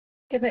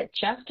Give it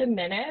just a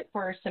minute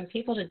for some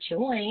people to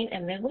join,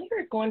 and then we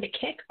are going to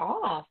kick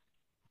off.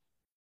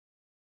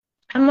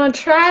 I'm going to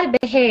try to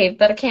behave,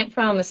 but I can't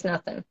promise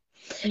nothing.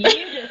 You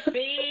just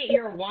be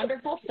your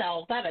wonderful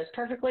self. That is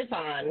perfectly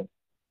fine.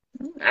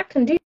 I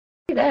can do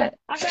that.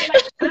 I've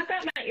got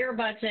my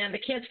earbuds in. The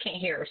kids can't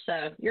hear,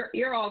 so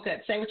you're all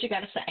good. Say what you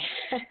got to say.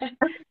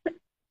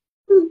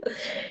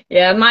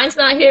 Yeah, mine's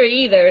not here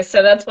either,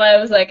 so that's why I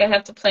was like, I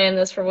have to plan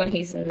this for when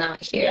he's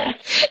not here.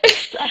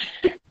 Yes.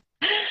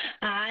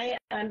 I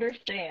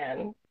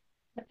understand.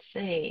 Let's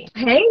see.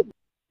 Hey.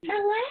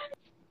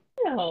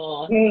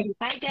 Hello. Hey.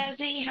 Hi,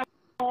 Desi. How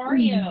are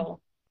you?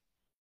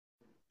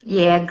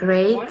 Yeah,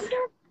 great.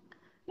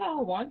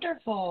 Wonderful.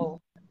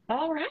 Wonderful.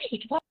 All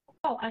right.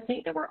 Well, I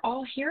think that we're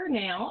all here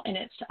now, and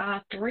it's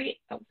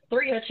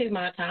 3:02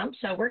 my time,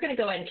 so we're going to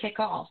go ahead and kick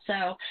off.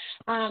 So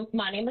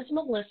my name is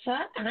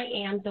Melissa. I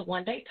am the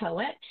One-Day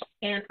Poet,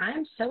 and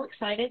I'm so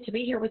excited to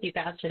be here with you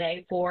guys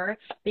today for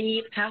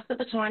the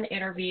Pass-the-Baton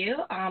interview.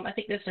 I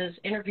think this is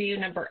interview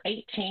number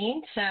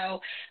 18, so I'm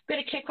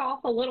going to kick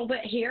off a little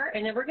bit here,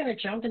 and then we're going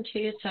to jump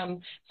into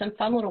some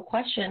fun little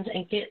questions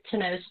and get to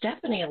know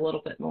Stephanie a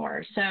little bit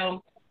more.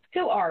 So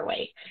who are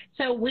we?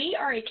 So we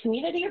are a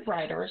community of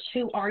writers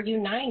who are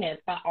united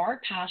by our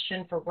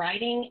passion for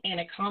writing and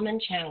a common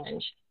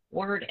challenge,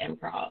 word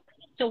improv.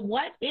 So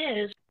what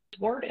is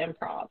word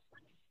improv?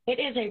 It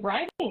is a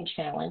writing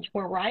challenge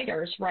where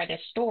writers write a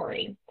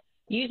story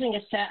using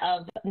a set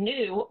of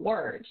new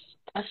words.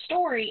 A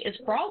story is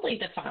broadly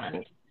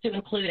defined to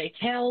include a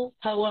tale,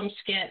 poem,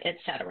 skit,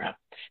 etc.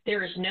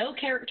 There is no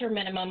character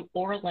minimum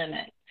or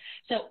limit.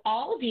 So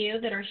all of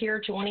you that are here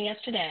joining us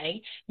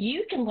today,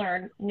 you can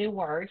learn new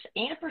words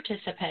and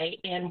participate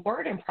in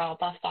Word Improv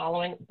by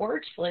following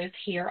Wordsleuth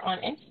here on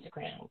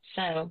Instagram.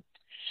 So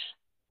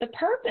the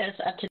purpose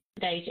of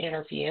today's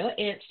interview,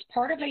 it's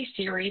part of a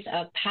series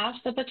of Pass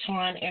the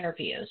Baton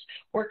interviews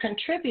where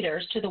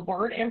contributors to the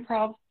Word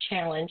Improv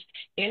Challenge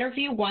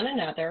interview one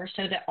another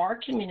so that our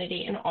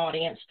community and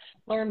audience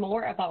learn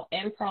more about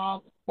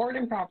improv, Word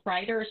Improv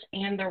writers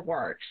and their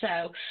work.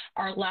 So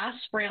our last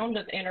round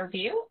of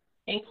interview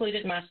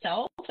included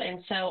myself,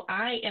 and so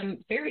I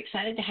am very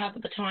excited to have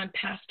the baton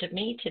passed to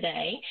me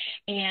today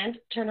and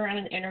turn around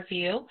and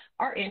interview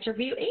our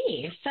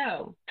interviewee.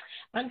 So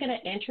I'm going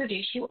to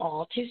introduce you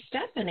all to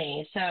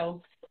Stephanie.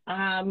 So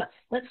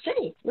let's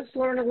see, let's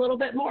learn a little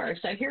bit more.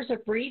 So here's a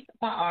brief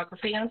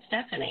biography on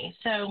Stephanie.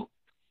 So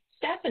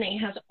Stephanie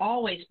has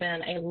always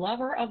been a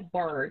lover of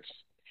words.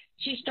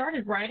 She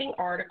started writing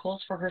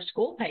articles for her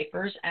school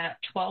papers at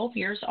 12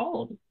 years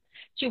old.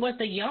 She was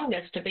the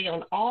youngest to be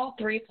on all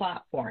three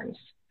platforms,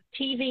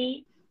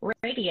 TV,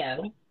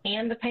 radio,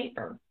 and the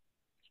paper.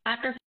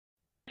 After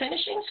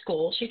finishing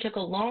school, she took a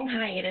long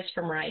hiatus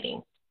from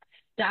writing,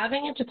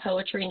 diving into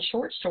poetry and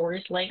short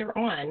stories later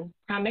on,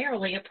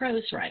 primarily a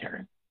prose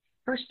writer.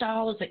 Her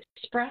style is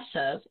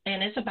expressive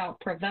and is about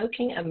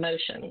provoking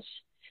emotions.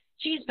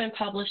 She's been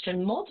published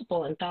in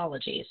multiple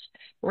anthologies,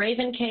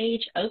 Raven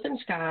Cage, Open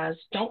Skies,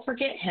 Don't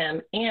Forget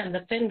Him, and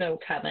The Findle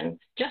Coven,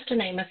 just to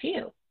name a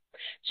few.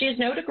 She has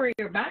no degree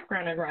or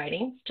background in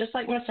writing, just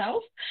like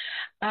myself,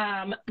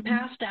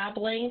 past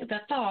dabbling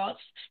the thoughts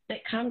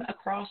that come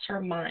across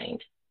her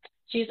mind.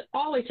 She is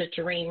always a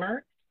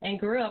dreamer and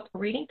grew up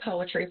reading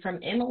poetry from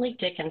Emily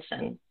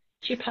Dickinson.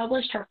 She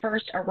published her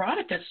first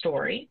erotica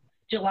story,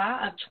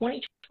 July of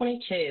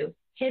 2022,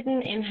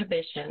 Hidden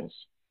Inhibitions.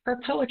 Her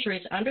poetry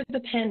is under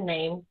the pen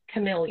name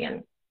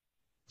Chameleon.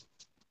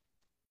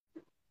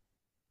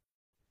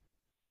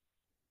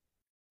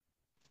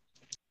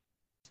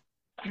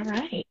 All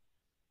right.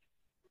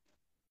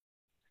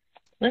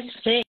 Let's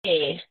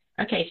see.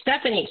 Okay,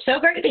 Stephanie, so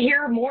great to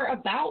hear more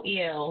about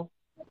you.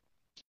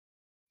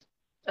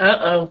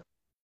 Uh-oh.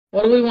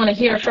 What do we want to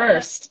hear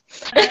first?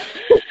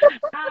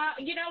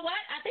 You know what?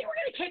 I think we're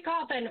going to kick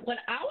off, and what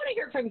I want to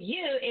hear from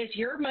you is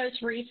your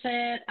most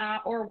recent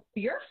or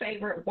your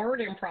favorite word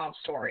improv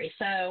story.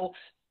 So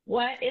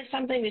what is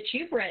something that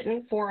you've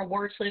written for a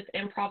Wordsleuth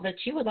improv that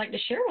you would like to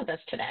share with us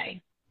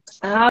today?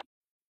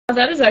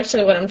 That is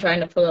actually what I'm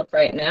trying to pull up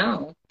right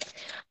now.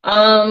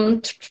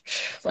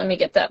 Let me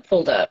get that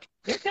pulled up.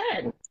 You're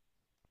good.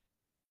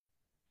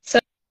 So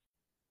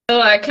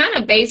I kind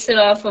of based it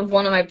off of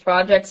one of my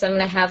projects I'm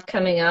going to have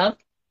coming up,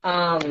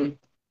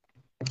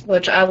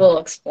 which I will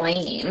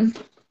explain.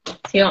 So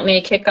you want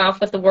me to kick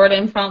off with the word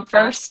improv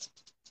first?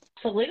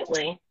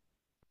 Absolutely.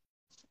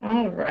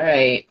 All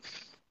right.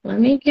 Let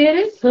me get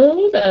it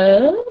pulled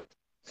up.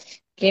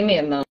 Give me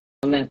a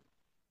moment.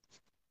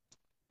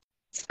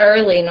 It's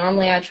early.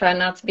 Normally I try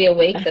not to be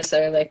awake this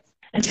early.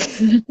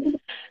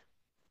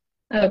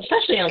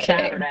 Especially on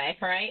Saturday,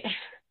 right?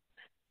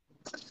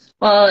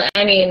 Well,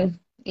 I mean,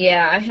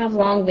 yeah, I have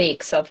long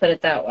weeks, I'll put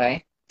it that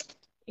way.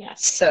 Yeah.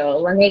 So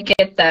let me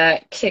get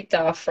that kicked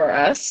off for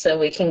us so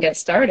we can get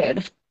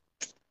started.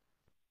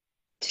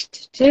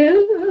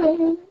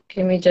 Give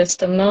me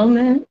just a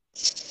moment.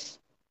 So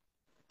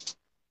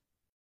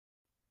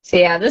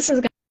yeah, this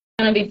is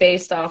going to be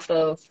based off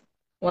of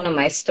one of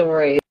my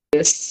stories.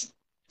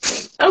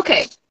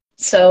 Okay,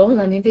 so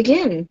let me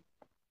begin.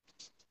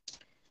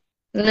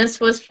 And this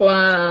was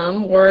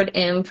from Word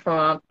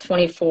Improv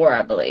 24,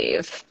 I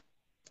believe.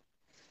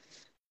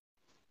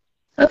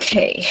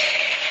 Okay.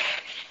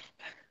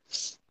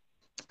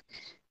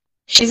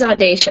 She's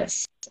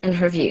audacious in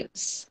her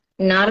views,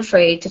 not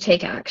afraid to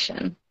take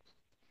action.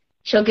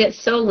 She'll get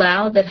so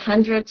loud that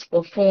hundreds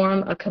will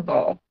form a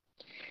cabal.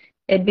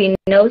 It'd be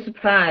no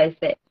surprise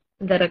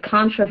that a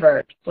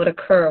controvert would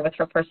occur with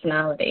her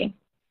personality.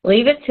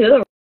 Leave it to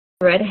a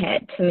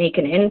redhead to make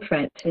an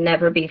imprint to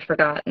never be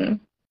forgotten.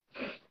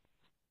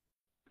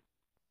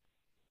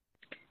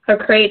 Her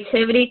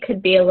creativity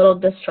could be a little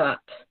distraught,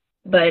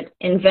 but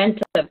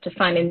inventive to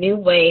find a new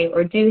way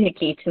or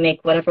doohickey to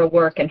make whatever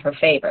work in her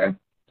favor.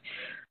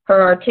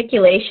 Her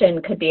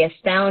articulation could be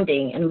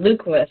astounding in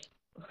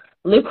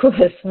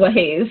lucrative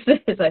ways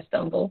as I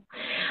stumble.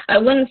 I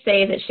wouldn't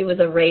say that she was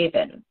a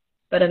raven,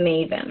 but a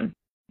maven.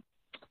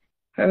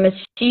 Her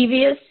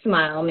mischievous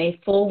smile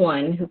may fool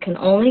one who can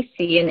only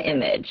see an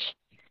image.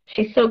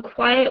 She's so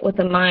quiet with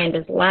a mind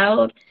as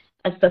loud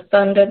as the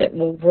thunder that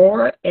will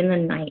roar in the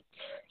night.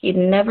 You'd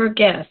never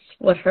guess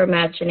what her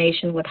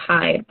imagination would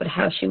hide, but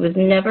how she was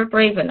never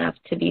brave enough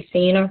to be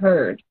seen or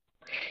heard.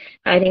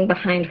 Hiding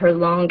behind her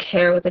long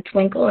hair with a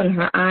twinkle in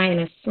her eye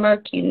and a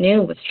smirk you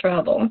knew was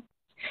trouble.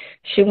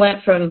 She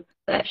went from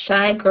that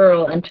shy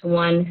girl into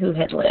one who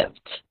had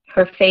lived.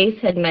 Her face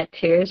had met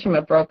tears from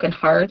a broken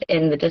heart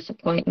in the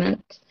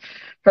disappointment.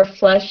 Her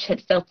flesh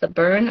had felt the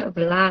burn of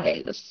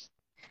lies.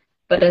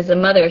 But as a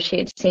mother, she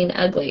had seen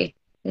ugly,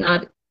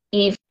 not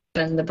even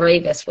the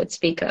bravest would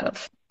speak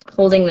of.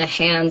 Holding the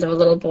hands of a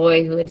little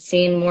boy who had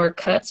seen more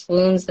cuts,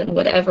 wounds than you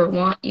would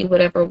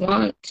ever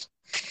want.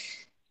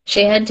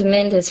 She had to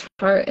mend his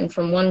heart, and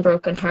from one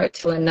broken heart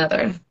to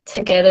another.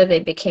 Together they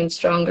became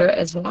stronger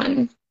as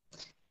one.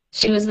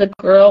 She was the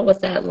girl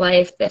with that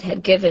life that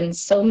had given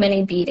so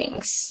many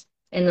beatings,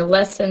 and the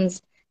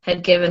lessons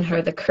had given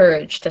her the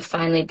courage to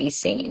finally be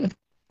seen.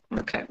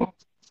 Okay.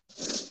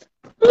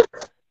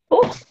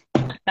 Oh,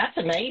 that's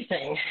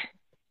amazing.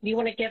 Do you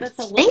want to give us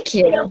Thank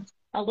you.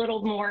 A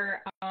little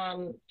more,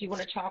 do you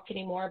want to talk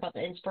any more about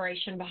the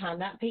inspiration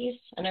behind that piece?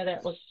 I know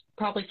that was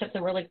probably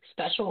something really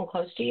special and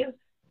close to you.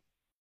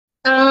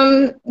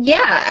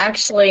 Yeah,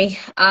 actually.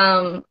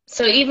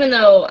 So even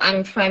though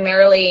I'm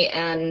primarily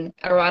an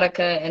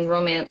erotica and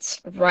romance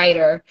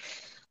writer,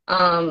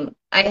 I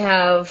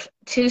have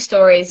two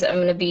stories I'm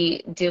going to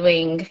be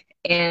doing,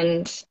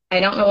 and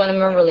I don't know when I'm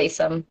going to release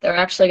them. They're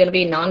actually going to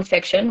be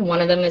nonfiction. One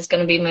of them is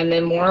going to be my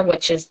memoir,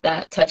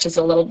 that touches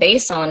a little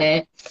base on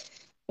it,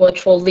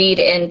 which will lead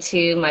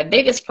into my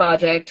biggest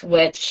project,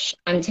 which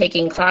I'm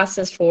taking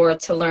classes for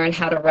to learn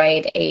how to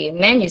write a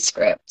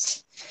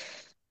manuscript.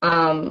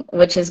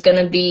 Which is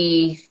going to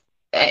be,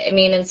 I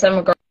mean, in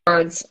some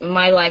regards,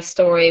 my life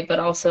story, but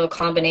also a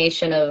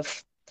combination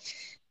of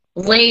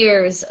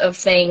layers of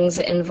things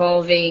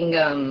involving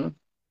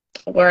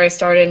where I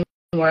started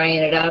and where I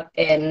ended up.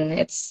 And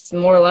it's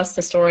more or less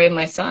the story of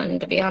my son,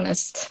 to be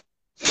honest.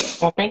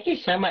 Well, thank you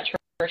so much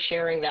for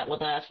sharing that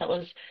with us. That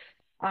was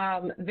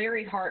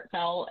very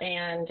heartfelt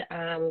and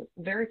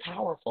very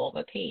powerful of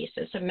a piece.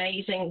 It's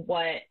amazing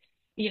what,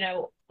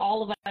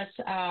 all of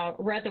us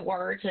read the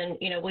words and,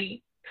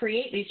 we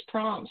create these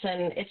prompts,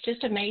 and it's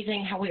just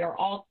amazing how we are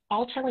all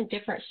telling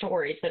different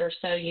stories that are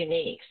so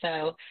unique.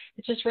 So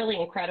it's just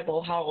really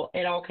incredible how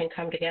it all can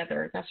come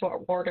together. That's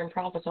what Word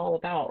Improv is all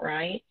about,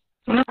 right?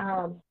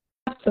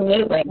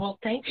 Absolutely. Well,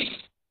 thank you.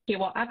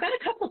 Well, I've got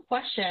a couple of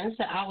questions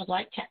that I would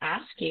like to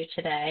ask you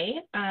today.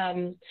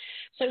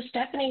 So,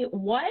 Stephanie,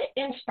 what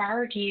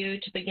inspired you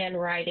to begin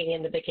writing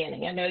in the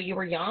beginning? I know you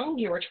were young.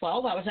 You were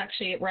 12. I was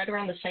actually right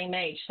around the same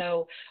age.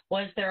 So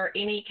was there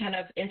any kind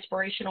of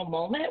inspirational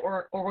moment,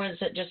 or was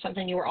it just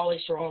something you were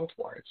always drawn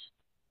towards?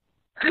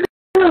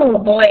 Oh,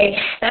 boy.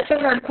 That's a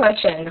hard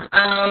question.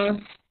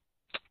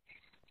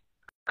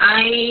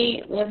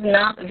 I was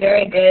not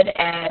very good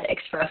at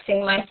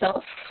expressing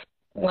myself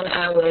when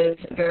I was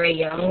very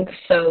young,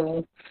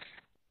 so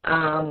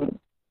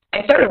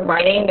I started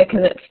writing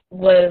because it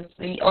was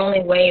the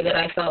only way that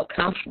I felt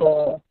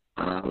comfortable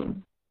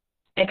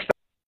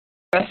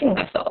expressing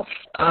myself.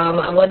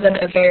 I wasn't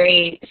a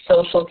very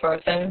social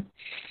person.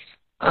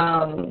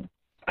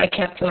 I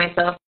kept to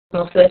myself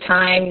most of the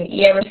time.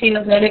 You ever see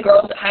those knitted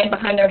girls that hide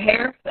behind their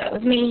hair? That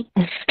was me.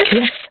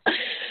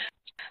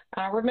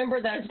 I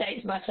remember those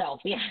days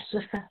myself, yes.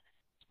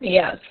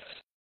 Yes.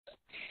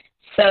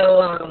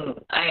 So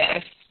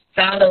I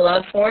found a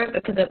love for it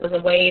because it was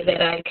a way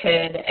that I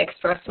could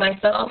express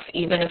myself,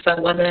 even if I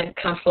wasn't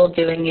comfortable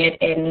doing it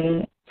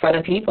in front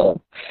of people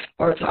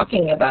or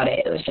talking about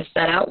it. It was just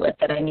that outlet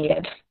that I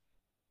needed.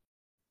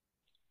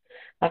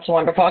 That's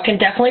wonderful. I can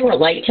definitely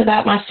relate to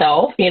that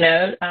myself.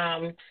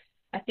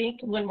 I think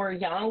when we're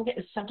young,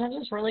 sometimes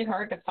it's really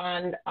hard to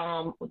find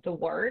the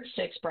words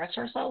to express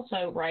ourselves.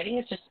 So writing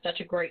is just such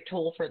a great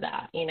tool for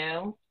that,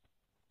 It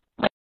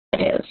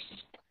is.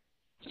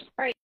 All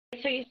right.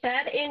 So you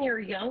said in your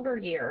younger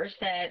years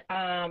that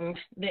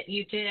that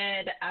you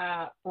did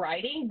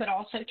writing, but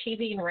also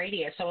TV and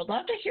radio. So I'd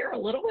love to hear a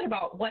little bit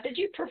about what did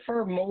you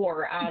prefer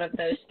more out of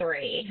those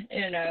three?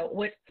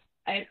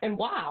 and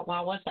why?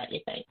 Why was that, you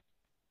think?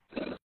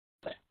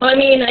 Well, I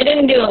mean, I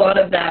didn't do a lot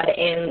of that,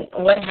 and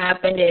what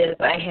happened is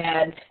I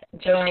had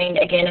joined,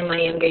 again, in my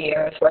younger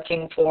years,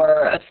 working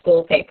for a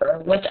school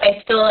paper, which I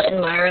still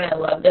admire, and I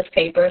love this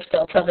paper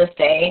still to this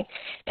day,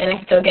 and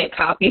I still get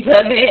copies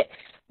of it,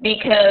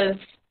 because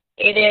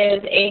it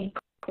is a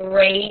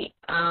great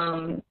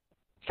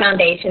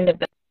foundation to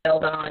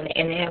build on,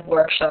 and they have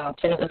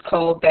workshops, and it was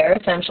called Bare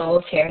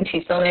Essentials here in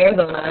Tucson,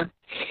 Arizona.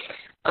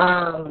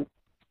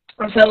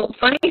 So,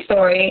 funny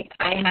story,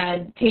 I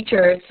had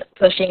teachers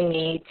pushing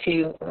me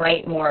to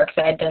write more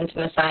because I had done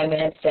some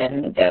assignments,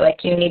 and they're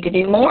like, you need to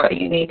do more,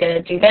 you need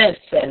to do this.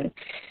 And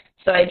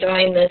so I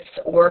joined this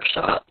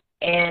workshop,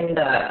 and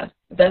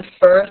the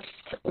first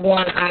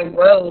one I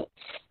wrote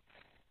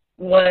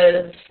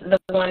was the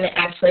one that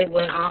actually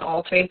went on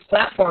all 3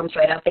 platforms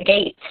right out the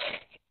gate.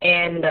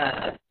 And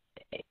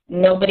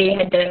nobody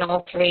had done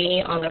all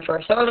 3 on the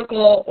first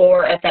article,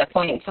 or at that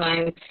point in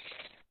time,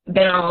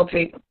 been on all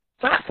 3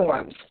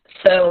 platforms.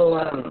 So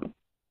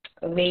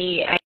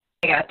I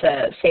got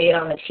to say it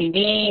on the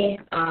TV,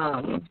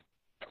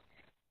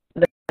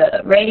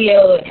 the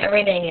radio, and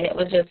everything, and it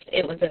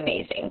was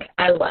amazing.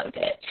 I loved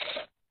it.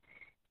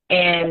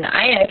 And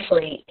I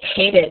actually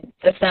hated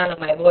the sound of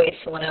my voice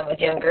when I was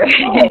younger.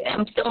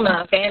 I'm still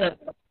not a fan of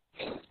it.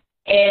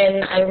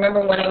 And I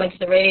remember when I went to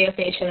the radio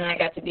station and I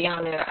got to be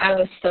on there, I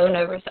was so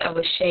nervous, I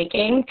was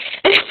shaking.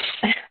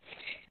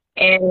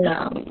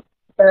 And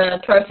the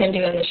person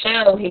doing the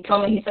show, he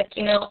told me, he's like,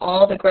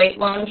 all the great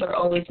ones are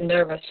always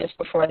nervous just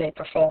before they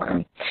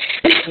perform.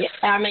 Yeah,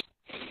 I mean,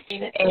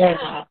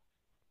 yeah.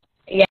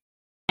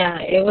 Yeah,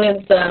 it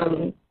was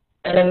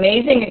an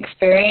amazing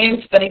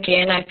experience, but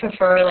again, I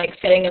prefer like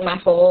sitting in my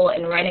hole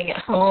and writing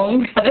at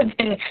home rather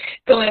than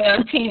going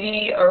on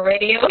TV or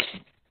radio.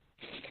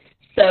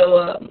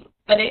 So,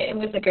 but it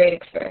was a great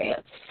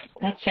experience.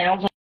 That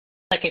sounds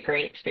like a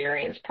great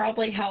experience.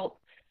 Probably helped,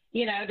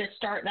 to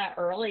start that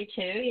early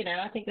too.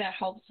 I think that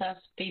helps us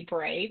be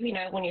brave,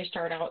 when you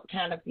start out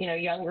kind of,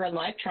 younger in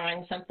life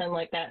trying something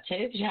like that too,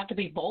 because you have to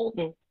be bold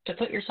and to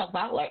put yourself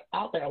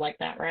out there like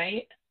that,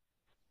 right?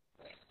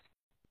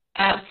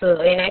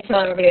 Absolutely, and I tell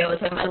everybody all the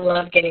time, I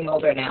love getting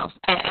older now.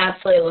 I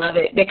absolutely love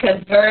it,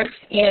 because verse,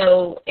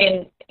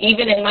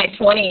 even in my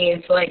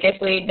 20s, like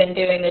if we'd been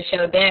doing the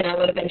show then, I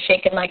would have been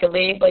shaking like a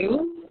leaf, like,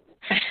 ooh.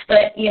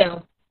 But,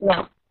 no,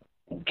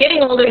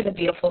 getting older is a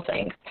beautiful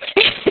thing.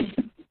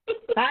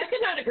 I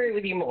could not agree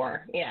with you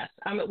more. Yes.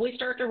 We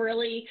start to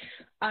really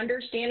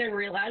understand and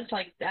realize,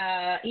 like,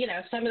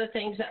 some of the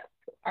things that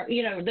are,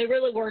 they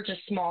really were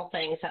just small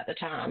things at the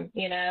time,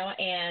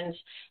 and,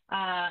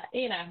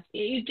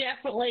 you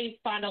definitely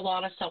find a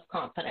lot of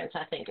self-confidence,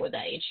 I think, with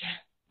age.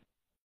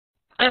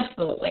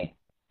 Absolutely.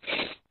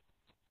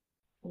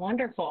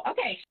 Wonderful.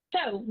 Okay.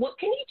 So what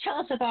can you tell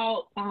us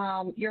about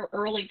your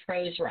early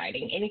prose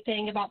writing?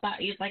 Anything about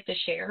that you'd like to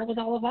share with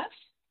all of us?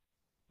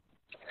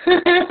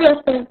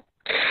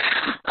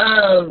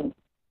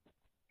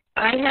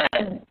 I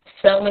had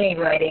so many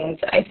writings.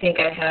 I think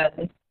I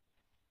had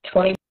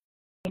 20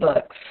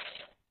 books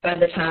by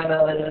the time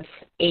I was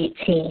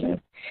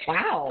 18.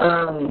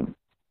 Wow.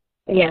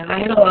 Yeah, I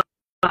had a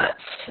lot.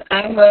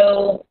 I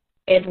wrote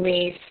at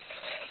least,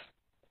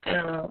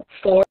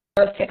 4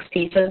 or 6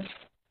 pieces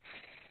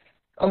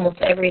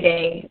almost every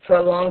day for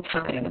a long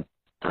time.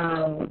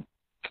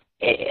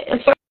 As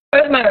far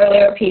as my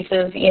earlier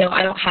pieces,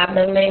 I don't have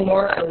them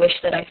anymore. I wish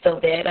that I still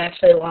did. I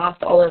actually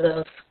lost all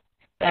of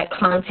that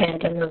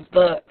content in those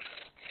books.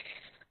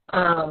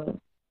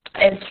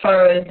 As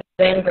far as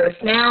then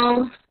versus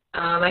now,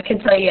 I can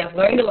tell you I've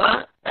learned a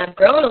lot. I've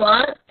grown a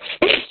lot.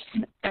 I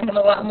have a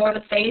lot more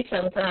to say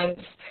sometimes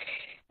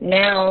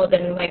now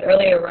than my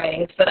earlier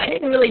writings, but I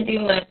didn't really do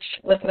much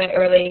with my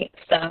early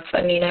stuff.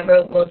 I mean, I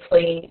wrote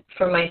mostly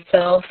for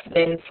myself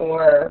than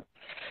for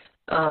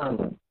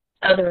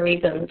other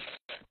reasons.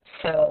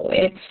 So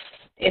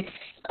it's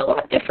a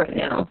lot different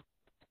now.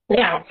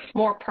 Yeah,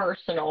 more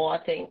personal, I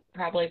think,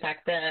 probably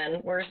back then,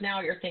 whereas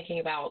now you're thinking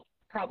about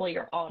probably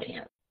your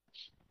audience.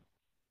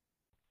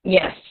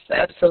 Yes,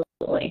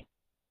 absolutely.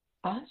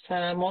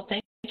 Awesome. Well,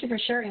 thank you for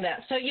sharing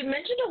that. So you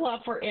mentioned a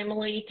love for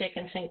Emily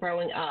Dickinson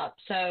growing up.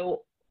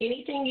 So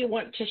anything you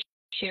want to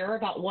share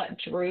about what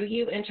drew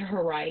you into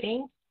her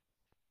writing?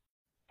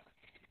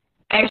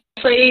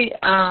 Actually,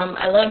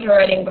 I loved her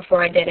writing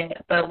before I did it,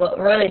 but what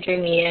really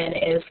drew me in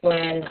is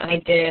when I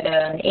did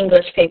an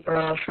English paper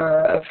of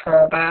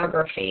her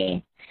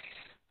biography.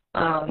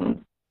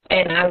 And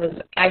I was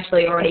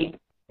actually already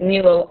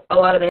knew a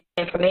lot of the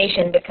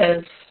information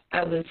because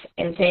I was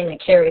insanely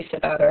curious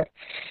about her.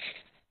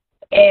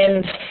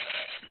 And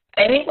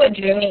I think what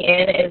drew me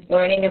in is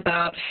learning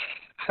about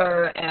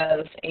her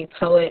as a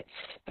poet,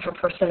 her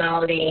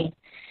personality,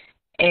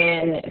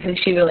 and who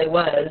she really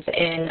was.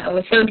 And I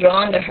was so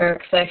drawn to her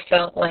because I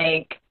felt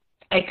like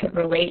I could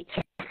relate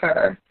to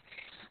her.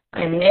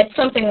 And it's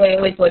something we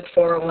always look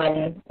for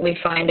when we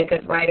find a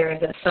good writer, is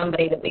that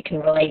somebody that we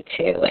can relate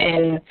to.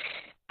 And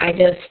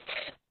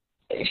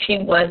she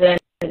wasn't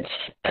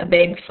a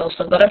big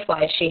social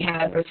butterfly. She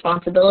had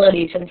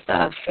responsibilities and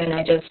stuff, and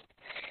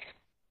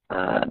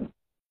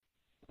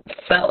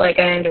felt like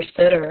I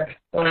understood her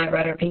when I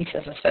read her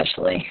pieces,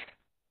 especially.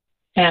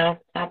 Yeah,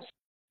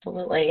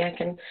 absolutely. I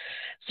can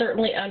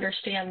certainly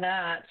understand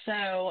that.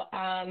 So,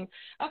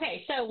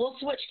 okay, so we'll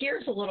switch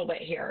gears a little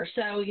bit here.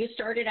 So you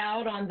started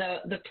out on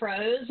the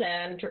prose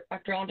and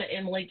drawn to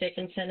Emily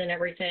Dickinson and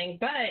everything,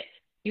 but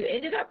you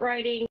ended up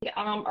writing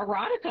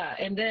erotica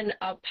and then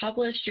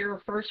published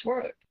your first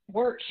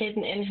work,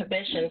 Hidden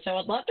Inhibition. So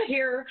I'd love to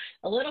hear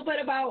a little bit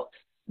about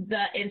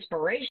the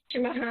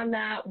inspiration behind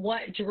that.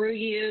 What drew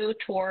you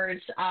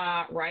towards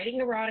writing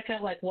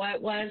erotica? Like,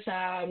 what was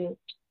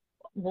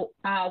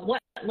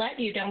what led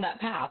you down that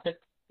path? If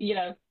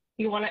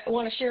you want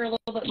to share a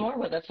little bit more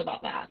with us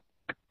about that.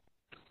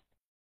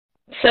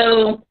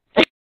 So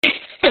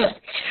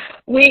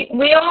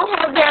we all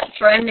have that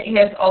friend that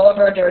hears all of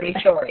our dirty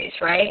stories,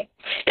 right?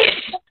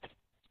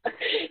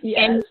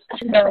 Yes.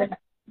 And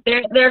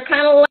they're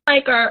kind of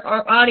like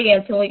our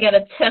audience, and we got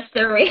to test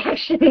their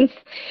reactions.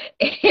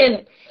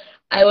 And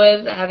I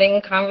was having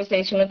a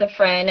conversation with a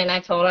friend, and I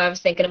told her I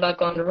was thinking about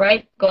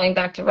going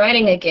back to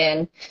writing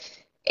again.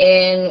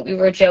 And we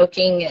were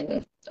joking,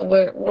 and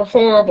we're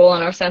horrible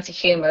in our sense of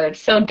humor.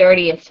 It's so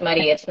dirty and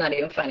smutty, it's not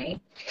even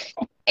funny.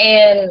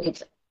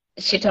 And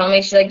she told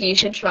me, she's like, you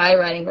should try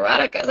writing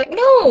erotica. I was like,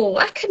 no,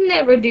 I could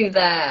never do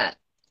that.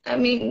 I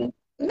mean,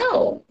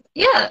 no,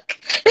 yuck.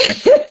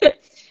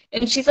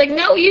 And she's like,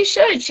 no, you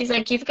should. She's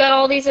like, you've got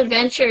all these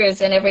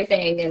adventures and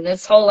everything, and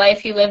this whole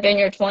life you lived in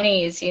your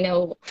 20s,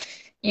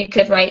 you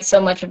could write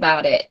so much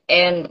about it.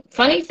 And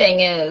funny thing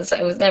is,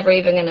 I was never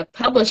even going to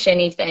publish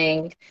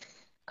anything,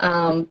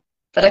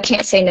 but I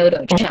can't say no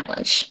to a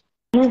challenge.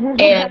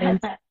 And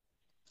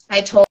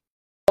I told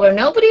her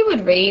nobody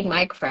would read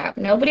my crap.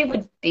 Nobody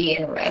would be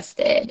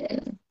interested.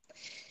 And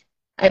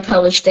I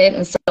published it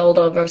and sold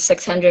over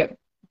 600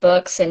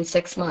 books in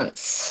 6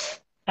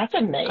 months. That's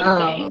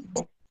amazing.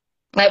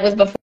 That was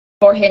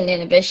before Hidden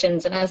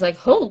Inhibitions, and I was like,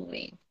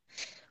 holy,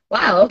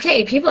 wow,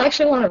 okay, people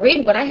actually want to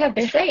read what I have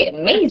to say.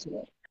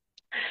 Amazing.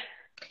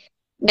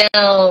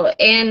 Now,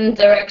 in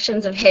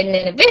Directions of Hidden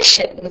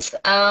Inhibitions,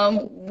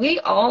 we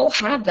all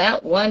have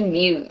that one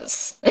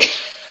muse,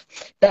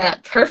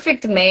 that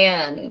perfect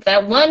man,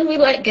 that one we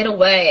let get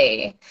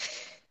away,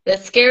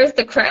 that scares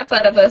the crap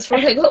out of us. We're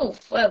like, oh,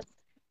 well,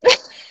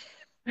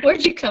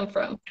 where'd you come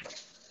from?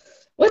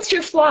 What's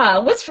your flaw?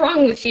 What's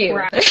wrong with you?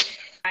 Right.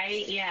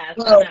 Yes.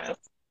 Well, no.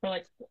 We're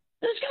like,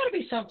 there's got to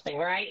be something,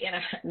 right?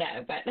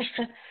 No, but.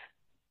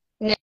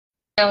 No,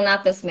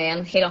 not this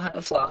man. He don't have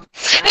a flaw.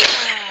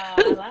 Oh,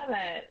 I love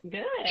it.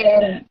 Good.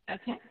 And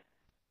okay.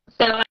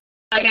 so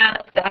I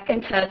got back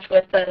in touch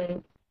with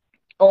an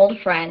old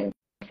friend,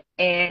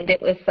 and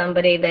it was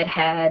somebody that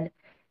had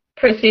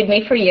pursued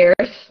me for years,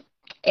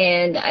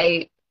 and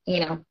I,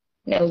 no,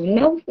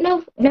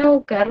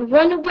 gotta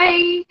run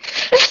away.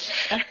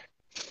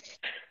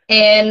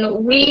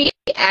 And we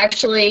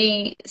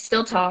actually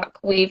still talk.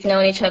 We've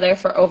known each other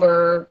for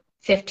over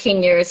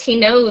 15 years. He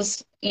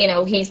knows,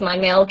 he's my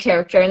male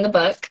character in the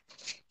book.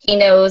 He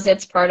knows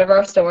it's part of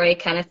our story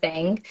kind of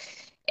thing.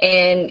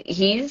 And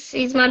he's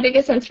my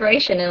biggest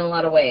inspiration in a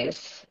lot of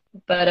ways.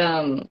 But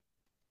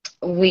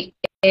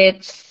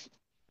it's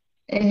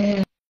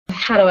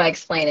how do I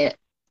explain it?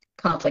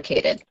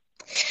 Complicated.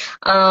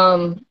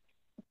 But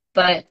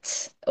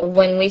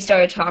when we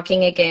started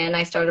talking again,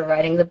 I started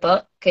writing the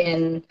book,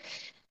 and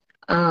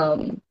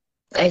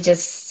it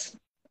just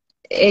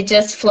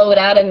flowed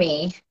out of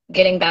me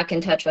getting back in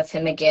touch with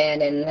him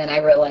again. And then I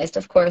realized,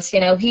 of course,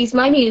 he's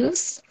my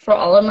muse for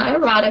all of my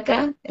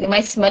erotica and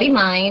my smutty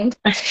mind.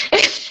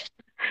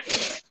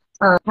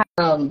 How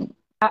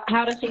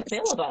does he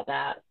feel about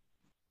that?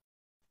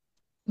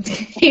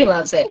 He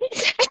loves it.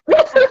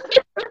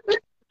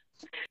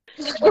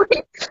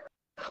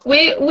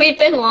 We've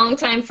been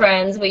longtime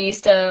friends. We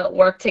used to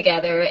work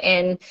together,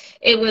 and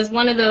it was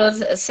one of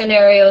those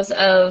scenarios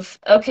of,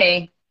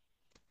 okay,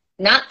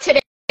 not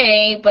today,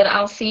 but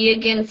I'll see you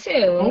again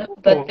soon. Oh.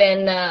 But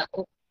then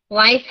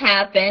life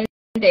happened,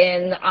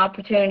 and the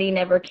opportunity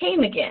never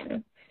came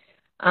again.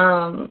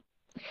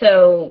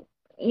 So,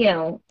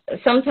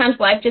 sometimes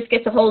life just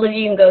gets a hold of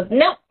you and goes,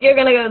 nope, you're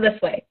going to go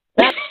this way.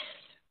 That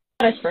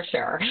is for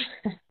sure.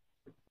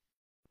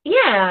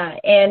 Yeah,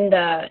 and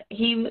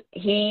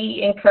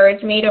he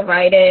encouraged me to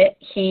write it.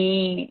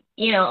 He,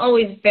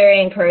 always very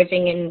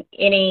encouraging in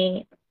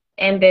any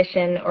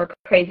ambition or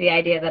crazy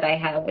idea that I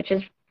have, which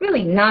is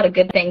really not a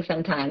good thing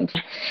sometimes.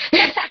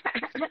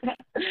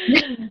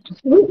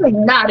 Really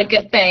not a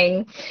good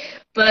thing.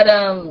 But,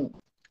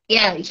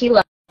 yeah, he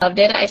loved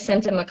it. I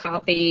sent him a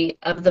copy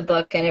of the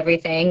book and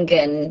everything,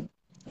 and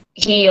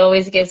he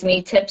always gives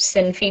me tips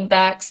and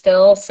feedback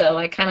still, so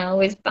I kind of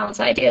always bounce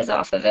ideas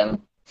off of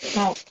him.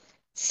 Oh.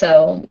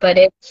 So, but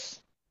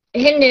it's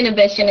Hidden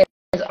Inhibition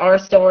is our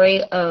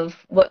story of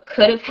what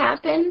could have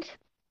happened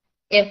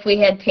if we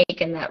had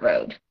taken that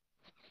road.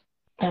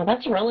 Now,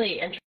 that's really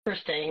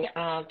interesting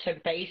to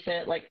base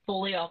it like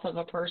fully off of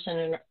a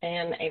person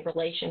and a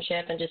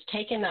relationship and just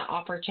taking that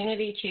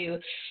opportunity to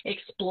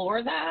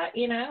explore that,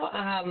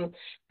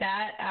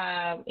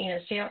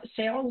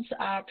 sounds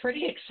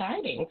pretty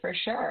exciting for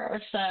sure.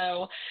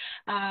 So,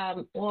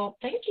 well,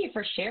 thank you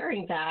for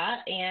sharing that.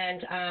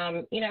 And,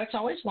 it's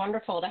always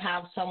wonderful to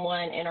have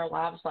someone in our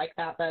lives like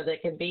that, though,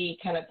 that can be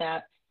kind of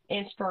that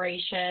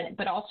inspiration,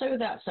 but also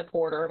that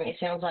supporter. I mean, it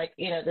sounds like,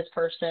 this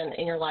person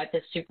in your life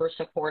is super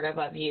supportive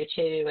of you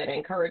too and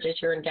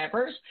encourages your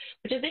endeavors,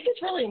 which I think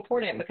is really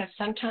important because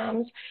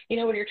sometimes,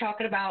 when you're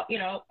talking about,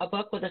 a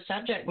book with a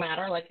subject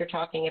matter like you're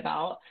talking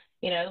about,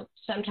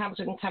 sometimes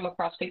we can come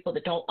across people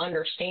that don't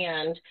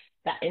understand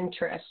that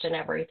interest and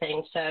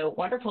everything. So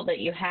wonderful that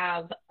you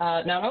have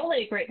not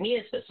only a great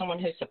muse, but someone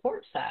who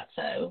supports that.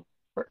 So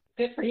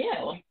good for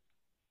you.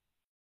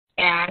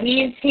 Yeah,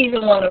 he's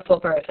a wonderful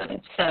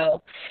person,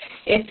 so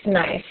it's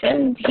nice.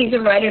 And he's a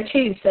writer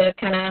too, so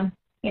kind of,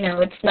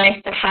 it's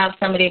nice to have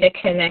somebody to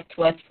connect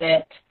with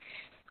that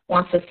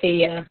wants to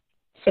see you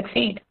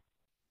succeed.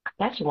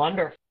 That's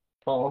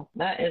wonderful.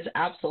 That is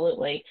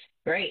absolutely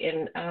great,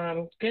 and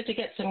good to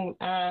get some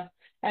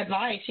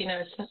advice,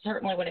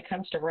 certainly when it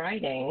comes to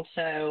writing.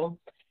 So,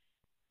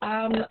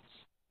 all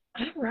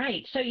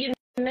right. So you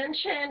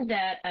mentioned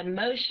that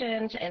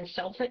emotions and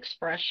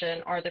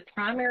self-expression are the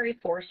primary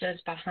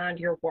forces behind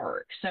your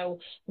work. So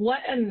what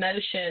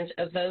emotions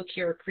evoke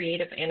your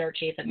creative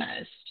energy the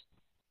most?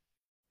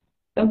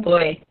 Oh,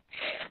 boy.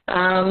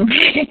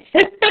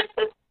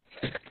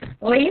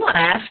 Well, you want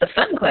to ask the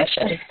fun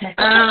question.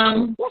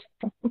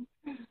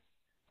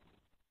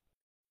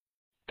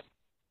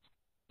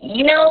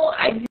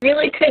 I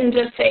really couldn't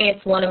just say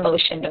it's one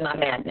emotion to my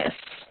madness.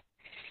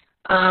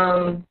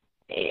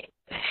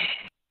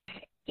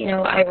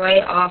 I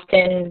write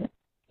often,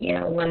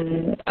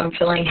 when I'm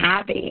feeling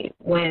happy,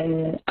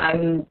 when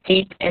I'm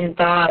deep in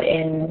thought,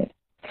 and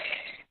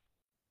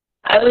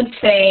I would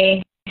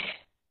say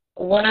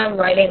when I'm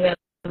writing the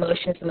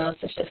emotions the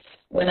most is just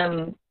when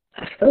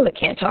I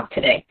can't talk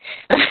today,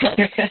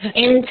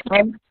 in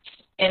time,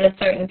 in a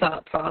certain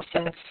thought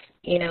process,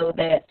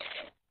 that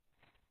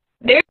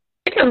there's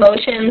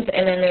emotions,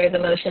 and then there's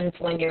emotions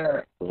when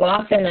you're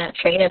lost in that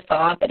train of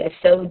thought that is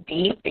so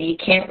deep that you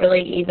can't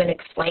really even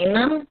explain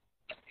them.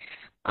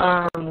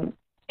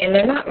 And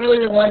they're not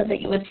really the ones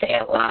that you would say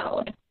out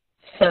loud.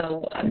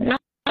 So I'm not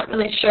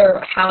really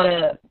sure how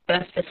to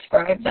best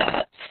describe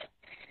that.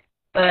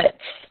 But,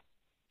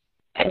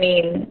 I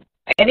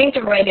think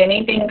to write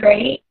anything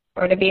great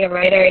or to be a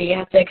writer, you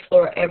have to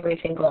explore every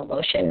single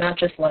emotion, not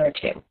just one or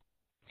two.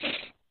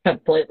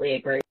 Completely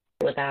agree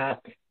with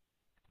that.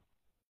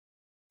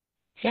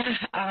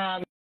 Yeah.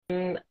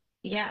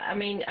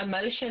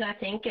 Emotion, I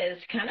think, is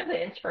kind of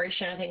the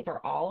inspiration, I think,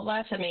 for all of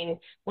us.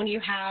 When you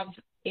have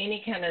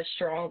any kind of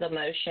strong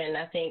emotion,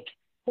 I think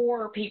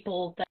for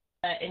people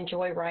that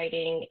enjoy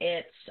writing,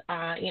 it's,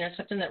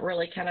 something that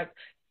really kind of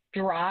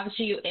drives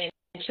you into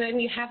it.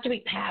 And you have to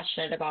be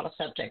passionate about a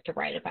subject to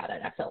write about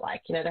it, I feel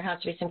like. There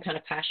has to be some kind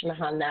of passion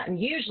behind that. And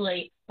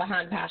usually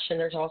behind passion,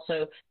 there's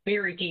also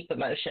very deep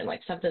emotion,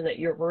 like something that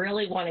you're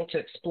really wanting to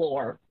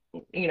explore,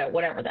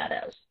 whatever that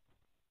is.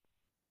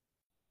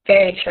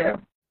 Very true.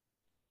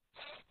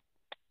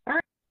 All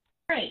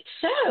right,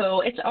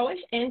 so it's always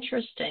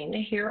interesting to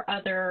hear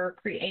other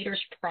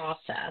creators'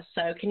 process.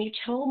 So can you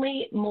tell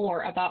me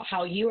more about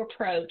how you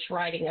approach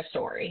writing a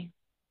story?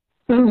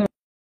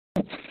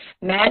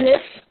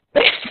 Madness.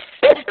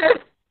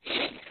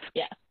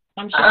 Yes,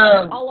 I'm sure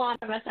a lot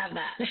of us have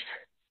that.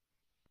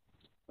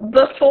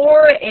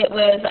 Before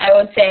I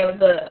would say I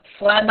was a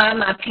fly by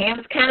my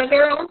pants kind of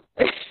girl.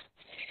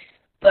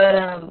 But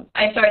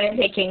I started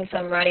taking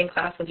some writing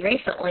classes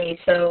recently,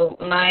 so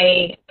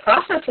my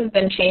process has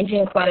been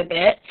changing quite a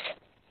bit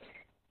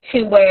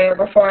to where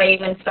before I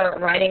even start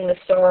writing the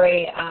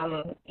story,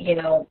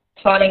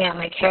 plotting out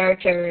my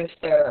characters,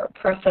 their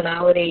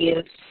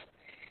personalities,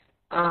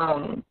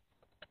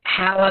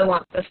 how I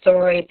want the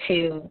story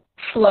to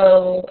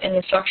flow and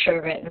the structure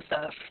of it and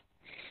stuff.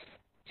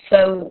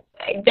 So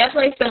I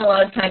definitely spend a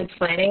lot of time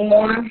planning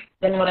more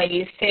than what I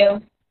used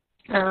to.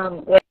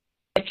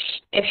 Which,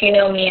 if you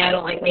know me, I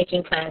don't like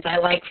making plans. I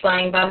like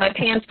flying by my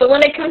pants. But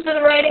when it comes to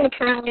the writing,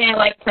 apparently I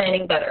like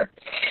planning better.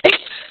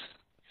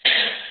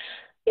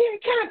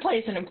 It kind of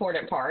plays an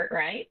important part,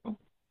 right?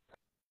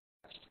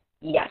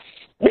 Yes,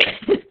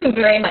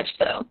 very much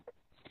so.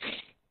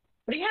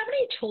 Do you have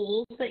any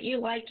tools that you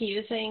like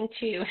using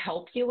to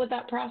help you with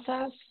that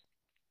process?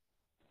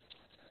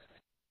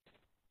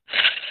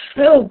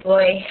 Oh,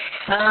 boy.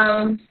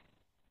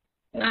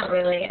 Not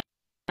really.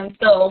 I'm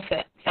still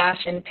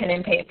old-fashioned. Pen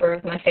and paper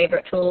is my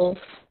favorite tools.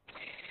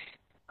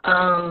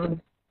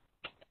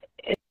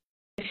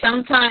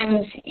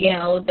 Sometimes,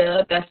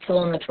 the best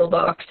tool in the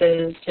toolbox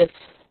is just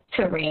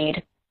to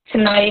read, to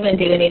not even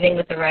do anything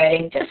with the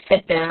writing. Just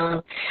sit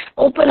down,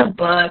 open a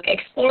book,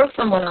 explore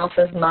someone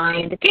else's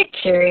mind, get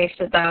curious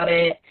about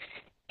it,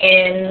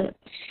 and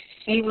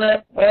see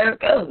where it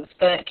goes.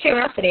 But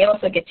curiosity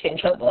also gets you in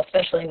trouble,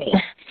 especially me.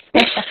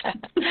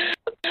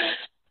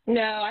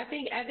 No, I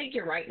think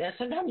you're right. Now,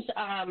 sometimes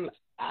I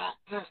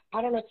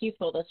don't know if you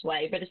feel this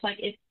way, but it's like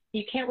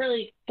you can't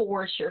really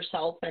force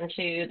yourself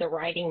into the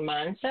writing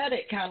mindset.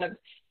 It kind of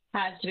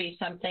has to be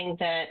something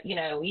that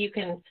you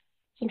can.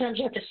 Sometimes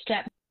you have to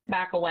step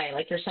back away,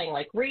 like you're saying,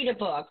 like read a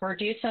book or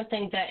do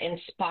something that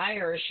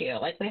inspires you.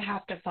 Like we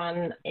have to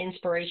find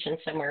inspiration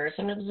somewhere.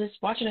 Sometimes it's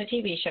watching a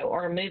TV show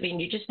or a movie, and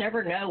you just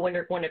never know when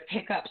you're going to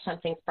pick up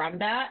something from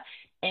that,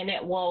 and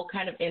it will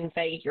kind of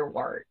invade your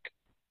work.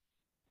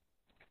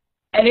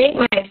 I think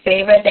my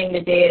favorite thing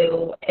to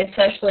do,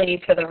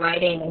 especially for the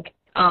writing,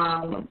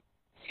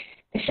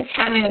 is just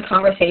having a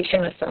conversation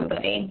with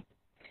somebody.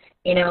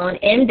 An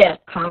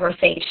in-depth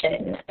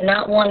conversation,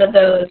 not one of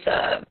those,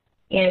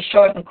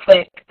 short and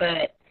quick,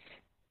 but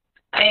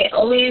I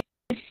always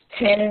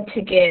tend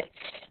to get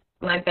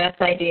my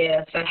best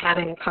ideas by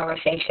having a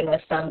conversation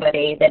with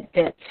somebody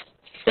that's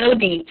so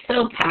deep,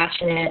 so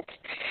passionate,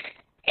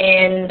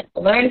 and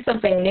learn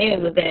something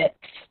new that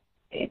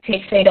it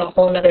takes me to a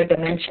whole other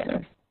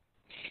dimension.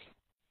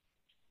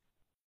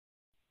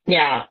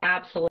 Yeah,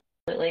 absolutely.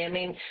 I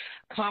mean,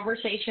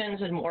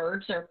 conversations and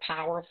words are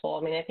powerful.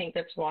 I mean, I think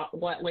that's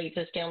what leads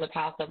us down the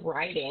path of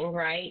writing,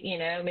 right?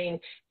 I mean,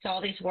 it's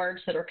all these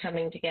words that are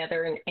coming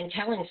together and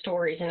telling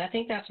stories. And I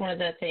think that's one of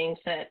the things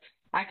that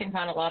I can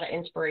find a lot of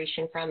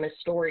inspiration from is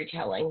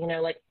storytelling,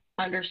 like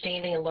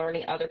understanding and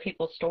learning other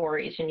people's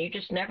stories. And you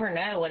just never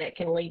know when it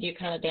can lead you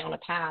kind of down a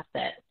path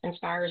that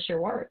inspires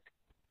your work.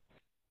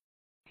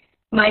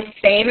 My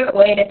favorite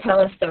way to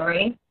tell a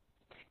story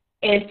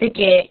is to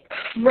get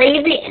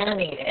crazy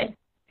animated.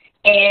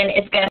 And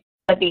it's got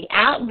to be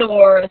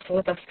outdoors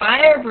with a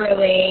fire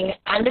brewing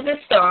under the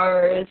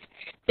stars.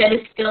 That is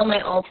still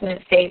my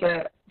ultimate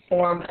favorite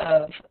form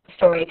of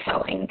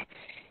storytelling.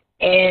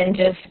 And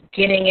just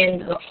getting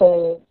into the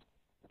whole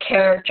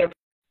character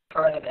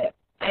part of it.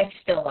 I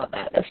still love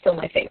that. That's still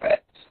my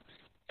favorite.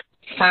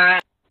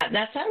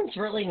 That sounds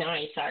really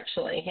nice,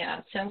 actually. Yeah,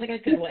 it sounds like a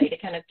good way to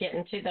kind of get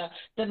into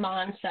the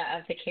mindset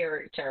of the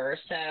character.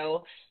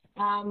 So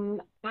I'm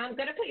going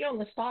to put you on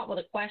the spot with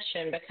a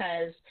question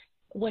because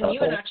when you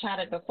and I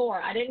chatted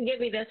before, I didn't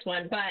give you this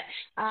one, but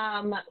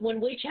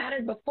when we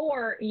chatted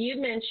before, you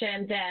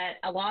mentioned that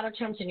a lot of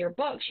times in your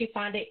books, you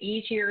find it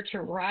easier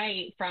to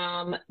write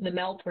from the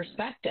male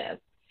perspective.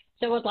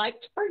 So I'd like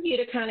for you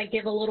to kind of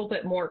give a little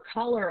bit more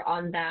color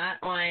on that,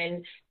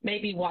 on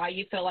maybe why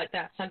you feel like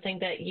that's something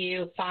that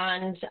you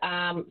find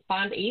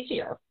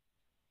easier.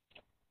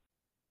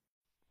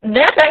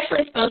 That's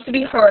actually supposed to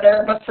be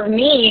harder, but for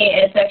me,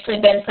 it's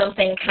actually been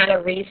something kind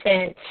of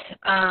recent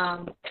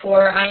to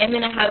where I am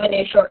going to have a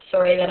new short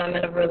story that I'm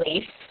going to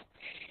release,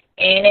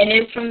 and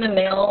it is from the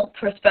male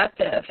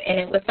perspective, and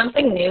it was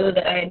something new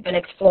that I had been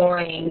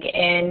exploring,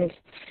 and,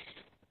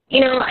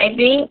 I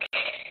think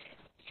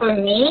for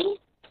me,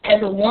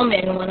 as a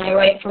woman, when I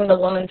write from the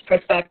woman's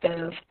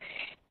perspective,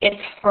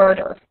 it's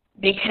harder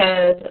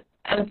because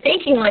I'm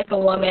thinking like a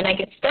woman. I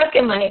get stuck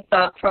in my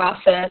thought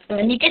process, and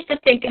then you get to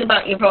thinking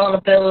about your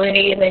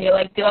vulnerability, and then you're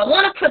like, do I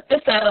want to put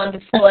this out on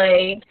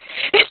display?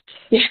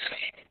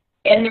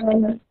 And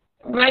then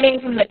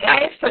writing from the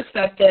guy's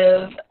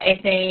perspective, I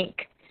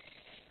think,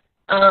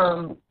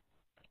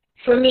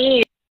 for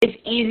me, it's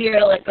easier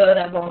to let go of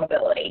that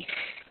vulnerability.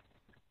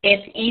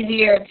 It's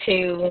easier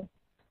to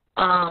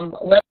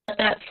let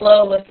that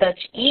flow with such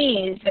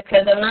ease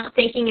because I'm not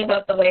thinking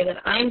about the way that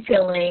I'm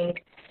feeling.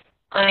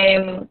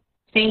 I'm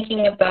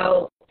thinking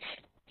about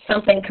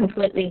something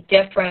completely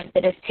different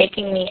that is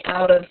taking me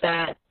out of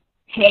that,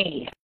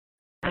 hey,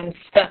 I'm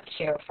stuck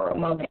here for a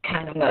moment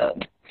kind of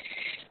mode.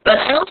 But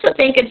I also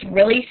think it's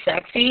really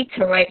sexy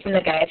to write from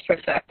the guy's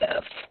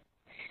perspective.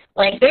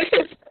 Like,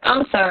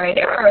 I'm sorry,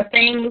 there are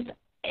things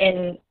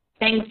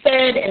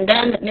said and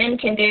done that men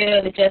can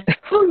do that just,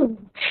 whew.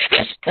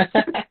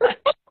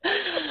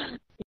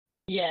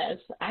 Yes,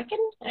 I can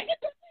definitely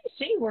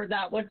see where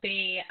that would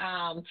be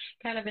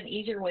kind of an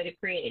easier way to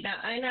create. Now,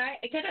 and I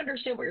can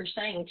understand what you're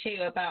saying,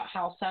 too, about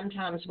how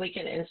sometimes we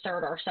can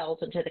insert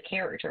ourselves into the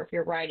character if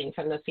you're writing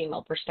from the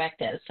female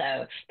perspective.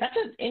 So that's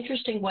an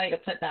interesting way to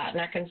put that,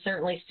 and I can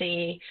certainly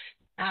see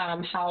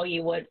how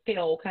you would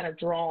feel kind of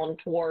drawn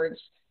towards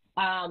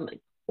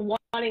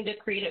wanting to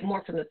create it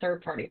more from the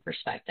third-party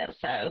perspective.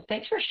 So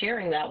thanks for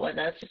sharing that with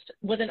us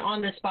with an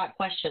on-the-spot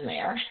question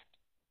there.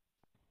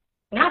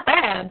 Not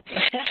bad.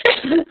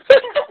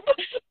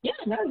 Yeah,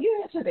 no,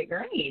 you answered it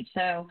great.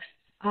 So,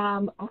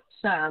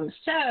 awesome.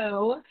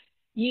 So,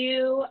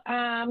 you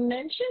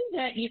mentioned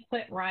that you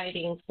quit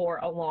writing for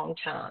a long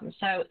time.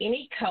 So,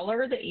 any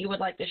color that you would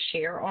like to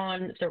share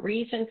on the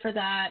reason for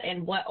that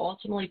and what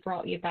ultimately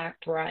brought you back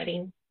to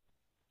writing?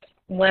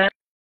 Well,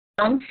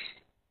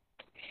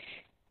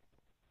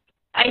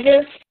 I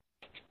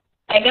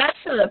got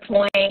to the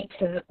point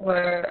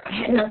where I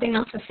had nothing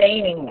else to say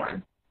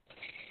anymore.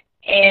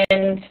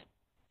 And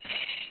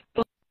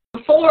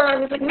before, I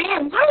was like,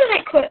 man, why did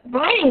I quit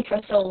writing for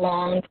so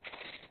long?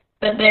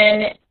 But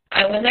then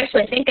I was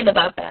actually thinking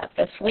about that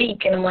this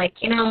week, and I'm like,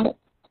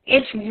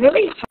 it's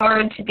really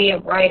hard to be a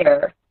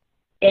writer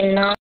and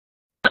not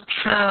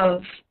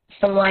have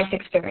some life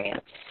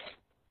experience,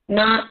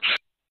 not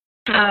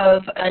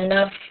have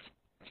enough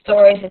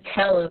stories to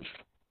tell of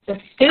the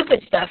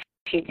stupid stuff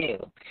you do,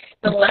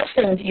 the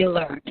lessons you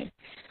learn,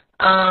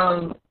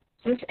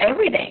 just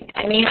everything.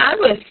 I mean, I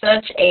was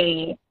such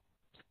a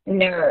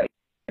nerd,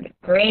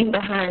 green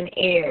behind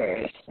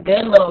ears,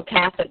 good little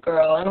Catholic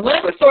girl. And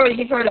whatever stories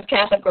you've heard of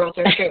Catholic girls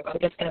are true. I'm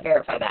just going to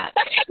verify that.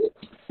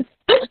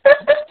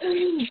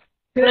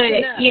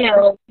 But, you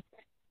know,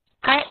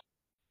 I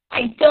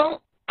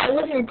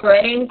was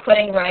regretting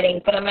quitting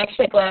writing, but I'm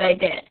actually glad I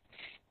did,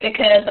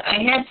 because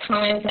I had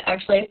time to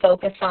actually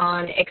focus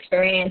on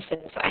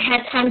experiences. I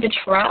had time to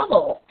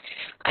travel.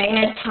 I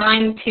had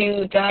time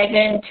to dive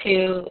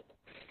into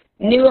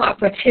new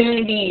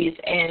opportunities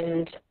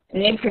and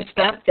new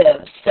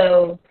perspectives.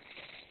 So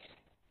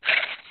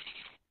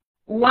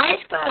life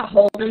got a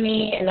hold of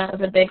me, and that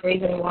was a big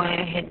reason why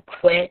I had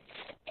quit.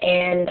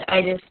 And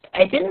I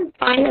didn't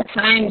find the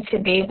time to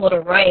be able to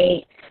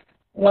write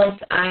once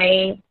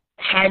I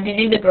had to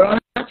do the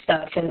grown-up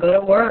stuff and go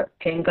to work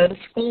and go to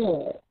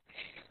school,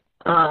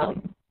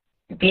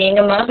 being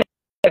a mother,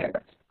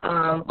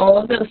 all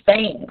of those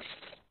things.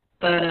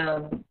 But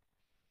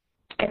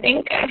I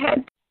think I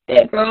had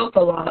to grow up a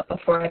lot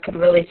before I could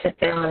really sit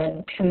down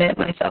and commit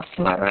myself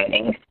to my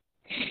writing.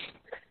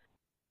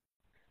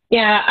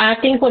 Yeah, I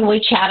think when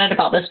we chatted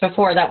about this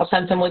before, that was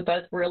something we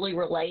both really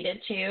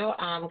related to,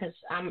 because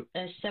I'm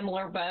in a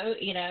similar boat,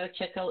 you know,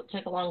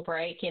 took a long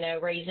break, you know,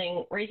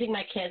 raising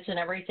my kids and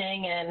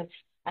everything. And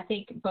I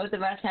think both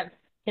of us have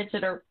kids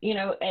that are, you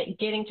know,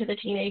 getting to the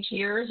teenage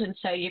years. And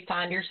so you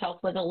find yourself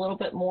with a little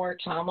bit more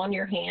time on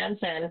your hands,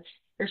 and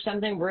there's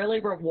something really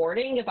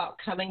rewarding about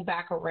coming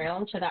back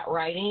around to that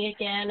writing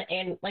again.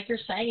 And like you're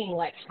saying,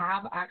 like,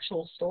 have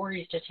actual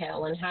stories to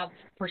tell and have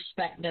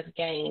perspective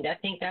gained. I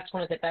think that's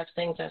one of the best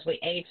things as we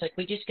age. Like,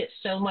 we just get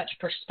so much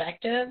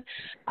perspective.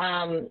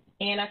 And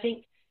I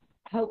think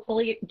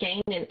hopefully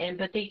gain an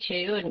empathy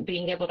too, and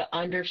being able to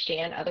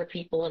understand other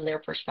people and their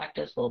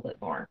perspectives a little bit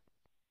more.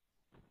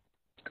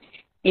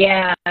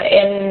 Yeah,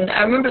 and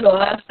I remember the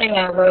last thing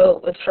I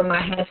wrote was for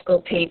my high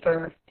school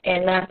paper,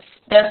 and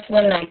that's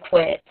when I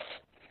quit.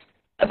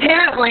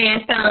 Apparently,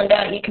 I found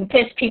out you can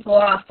piss people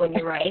off when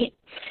you write.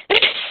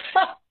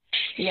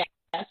 Yes,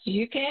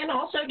 you can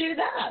also do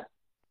that.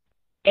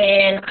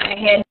 And I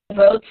had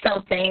wrote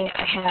something.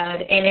 I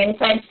had an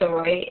inside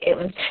story. It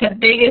was the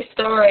biggest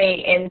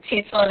story in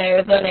Tucson,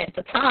 Arizona at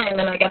the time,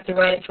 and I got to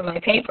write it for my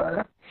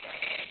paper.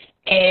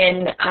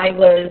 And I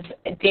was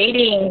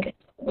dating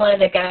one of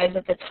the guys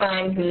at the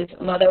time whose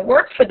mother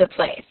worked for the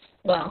place.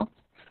 Well,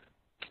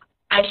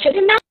 I should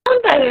have known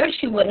better.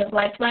 She wouldn't have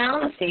liked my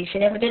honesty. She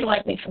never did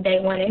like me from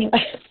day one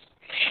anyways.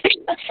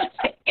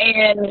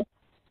 And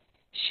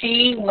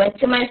she went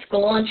to my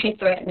school and she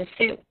threatened to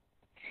sue.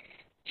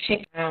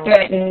 She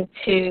threatened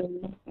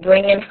to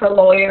bring in her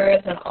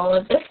lawyers and all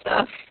of this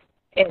stuff.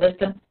 It was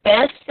the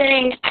best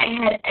thing I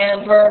had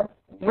ever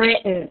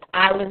written.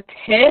 I was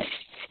pissed.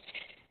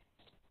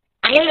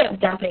 I ended up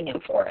dumping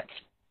him for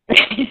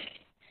it.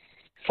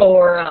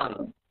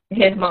 For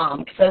his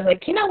mom, because I was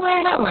like, you know what,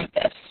 I don't like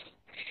this.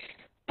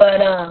 But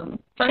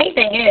funny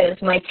thing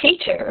is, my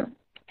teacher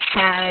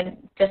had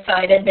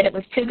decided that it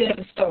was too good of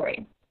a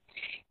story.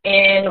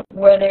 And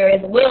where there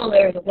is a will,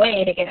 there is a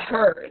way to get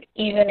heard,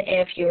 even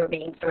if you're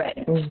being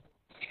threatened. Mm.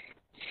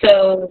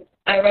 So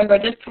I remember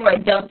just before I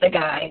dumped the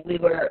guy, we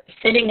were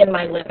sitting in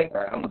my living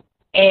room,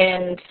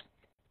 and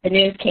the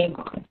news came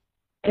on.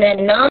 And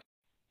then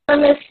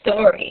anonymous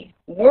story,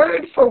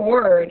 word for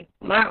word,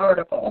 my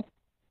article.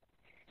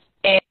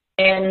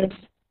 And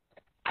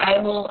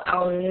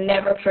I'll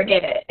never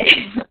forget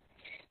it.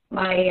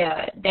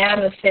 My dad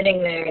was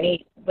sitting there, and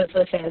he was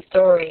listening to the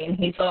story, and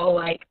he's all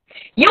like,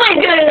 you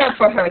ain't good enough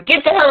for her.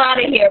 Get the hell out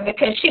of here,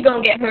 because she's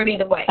going to get hurt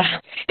either way.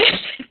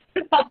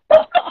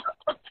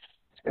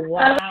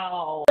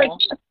 Wow. Like,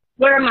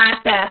 where my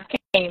sass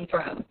came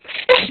from.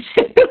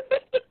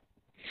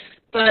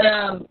 But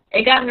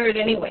it got hurt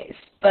anyways.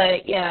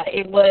 But, yeah,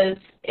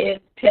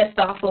 it pissed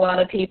off a lot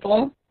of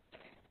people.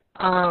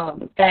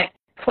 That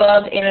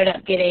club ended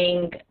up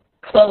getting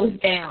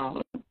closed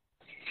down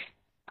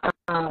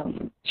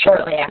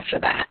shortly after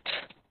that.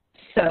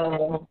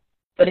 So,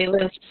 but it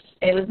was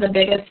the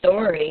biggest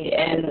story,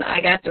 and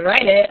I got to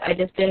write it. I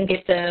just didn't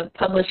get to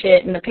publish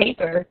it in the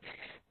paper,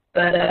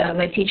 but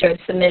my teacher had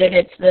submitted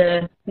it to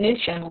the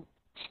news channel.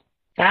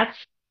 That's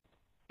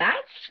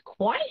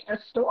quite a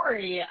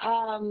story.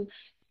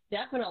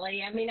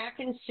 Definitely. I mean, I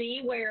can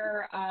see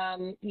where,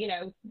 you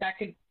know, that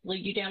could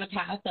lead you down a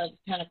path of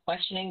kind of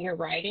questioning your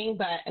writing,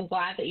 but I'm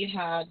glad that you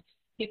had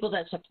people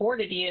that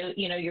supported you,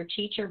 you know, your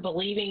teacher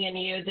believing in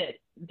you that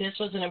this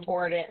was an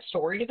important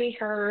story to be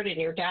heard, and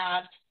your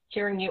dad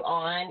cheering you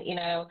on. You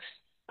know,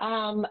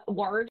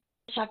 words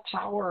have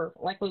power,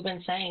 like we've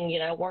been saying. You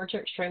know, words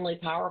are extremely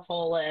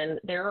powerful, and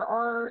there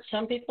are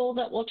some people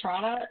that will try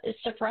to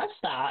suppress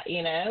that,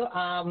 you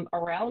know,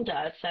 around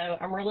us. So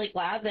I'm really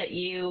glad that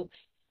you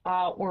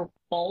were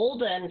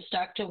bold and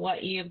stuck to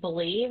what you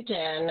believed,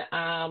 and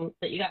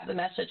that you got the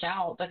message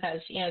out, because,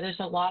 you know, there's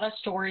a lot of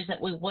stories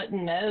that we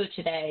wouldn't know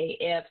today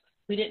if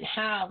we didn't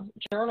have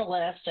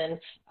journalists and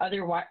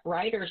other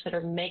writers that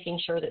are making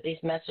sure that these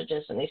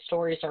messages and these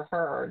stories are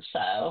heard.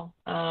 So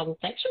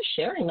thanks for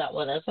sharing that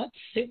with us. That's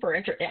super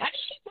interesting. I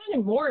just keep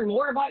finding more and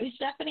more about you,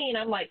 Stephanie, and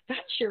I'm like,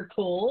 that's sure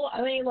cool.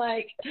 I mean,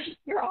 like,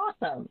 you're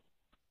awesome.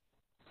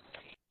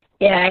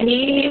 Yeah,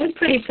 he was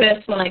pretty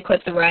pissed when I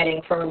quit the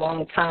writing for a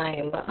long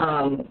time.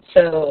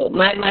 So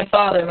my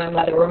father and my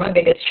mother were my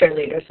biggest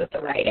cheerleaders with the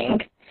writing.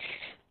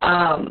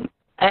 I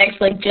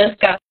actually just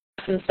got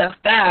some stuff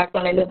back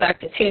when I moved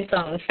back to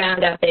Tucson and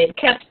found out they had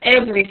kept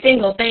every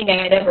single thing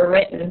I had ever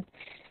written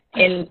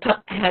and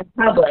had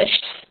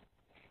published.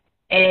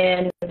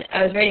 And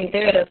I was reading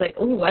through it. I was like,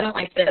 ooh, I don't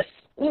like this.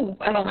 Ooh,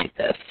 I don't like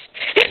this.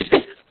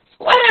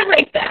 Why did I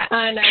write that?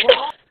 I know.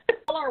 We're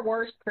all our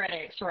worst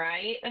critics,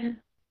 right?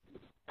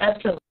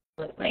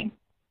 Absolutely.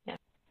 Yeah,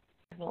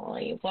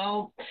 definitely.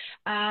 Well,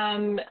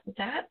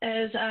 that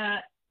is,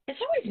 it's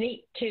always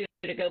neat, too,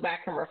 to go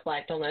back and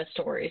reflect on those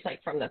stories,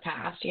 like from the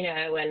past,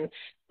 and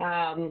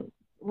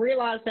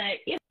realize that,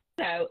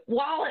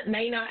 while it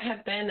may not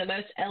have been the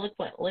most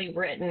eloquently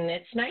written,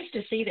 it's nice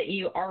to see that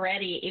you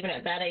already, even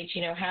at that age,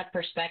 had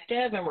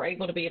perspective and were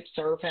able to be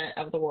observant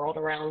of the world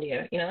around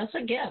you. That's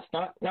a gift.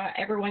 Not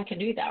everyone can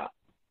do that.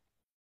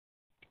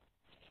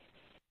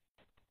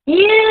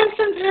 Yeah,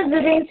 sometimes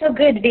it ain't so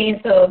good being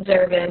so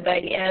observant,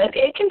 but yeah,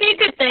 it can be a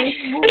good thing.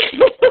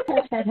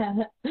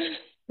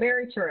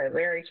 Very true,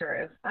 very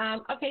true.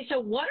 Okay, so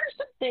what are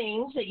some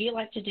things that you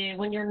like to do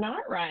when you're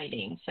not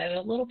writing? So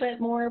a little bit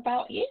more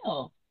about you.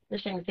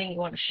 Is there anything you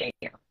want to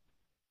share?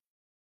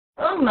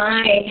 Oh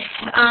my.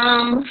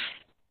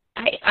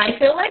 I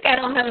feel like I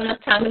don't have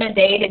enough time in a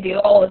day to do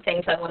all the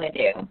things I want to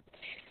do.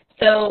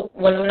 So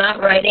when I'm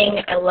not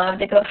writing, I love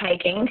to go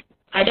hiking.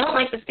 I don't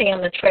like to stay on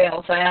the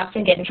trail, so I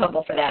often get in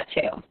trouble for that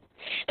too.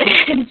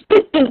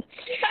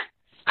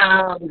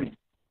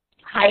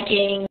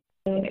 Hiking,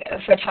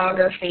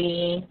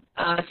 photography,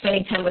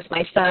 spending time with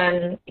my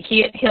son.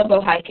 He'll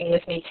go hiking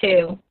with me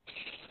too.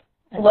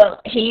 Well,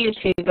 he used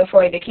to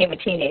before he became a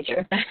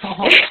teenager.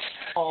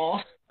 Oh,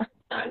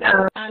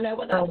 I know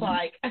what that's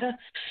like.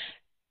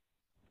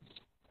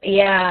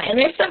 Yeah, and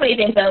there's so many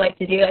things I like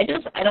to do. I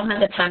don't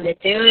have the time to do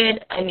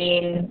it. I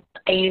mean,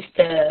 I used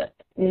to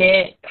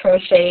knit,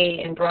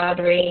 crochet,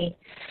 embroidery.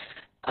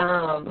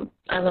 I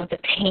love to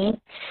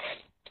paint.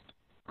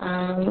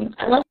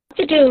 I love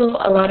to do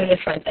a lot of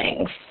different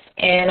things,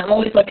 and I'm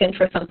always looking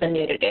for something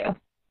new to do.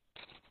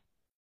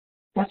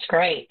 That's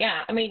great.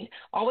 Yeah, I mean,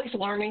 always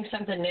learning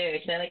something new.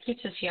 That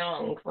keeps us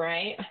young,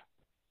 right?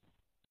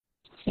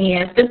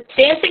 Yeah, does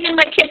dancing in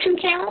my kitchen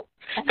count?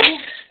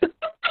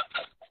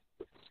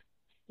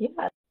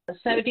 Yeah.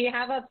 So do you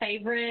have a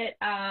favorite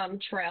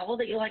trail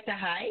that you like to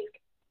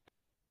hike?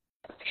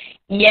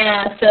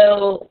 Yeah,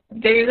 so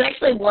there's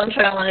actually one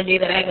trail I want to do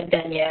that I haven't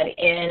done yet,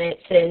 and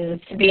it's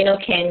in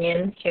Sabino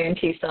Canyon here in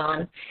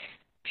Tucson.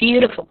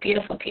 Beautiful,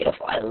 beautiful,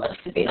 beautiful. I love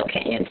Sabino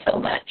Canyon so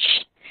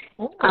much.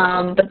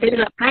 But there's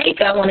a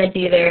hike I want to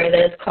do there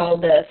that is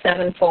called the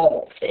Seven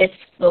Falls. It's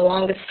the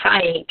longest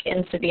hike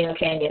in Sabino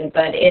Canyon,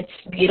 but it's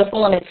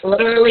beautiful, and it's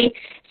literally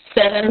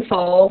 7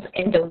 falls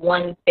into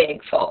one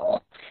big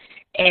fall.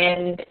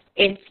 And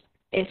it's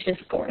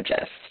just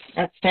gorgeous.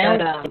 That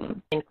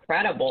sounds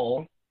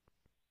incredible.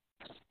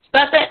 It's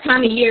about that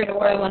time of year to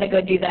where I want to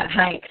go do that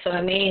hike. So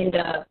I may end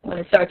up, when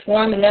it starts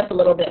warming up a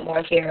little bit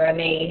more here, I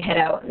may head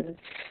out and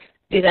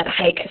do that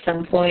hike at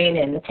some point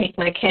and take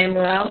my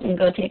camera out and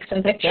go take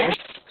some pictures.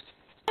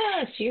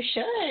 Yes, you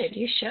should.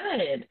 You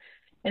should.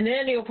 And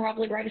then you'll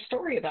probably write a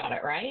story about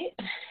it, right?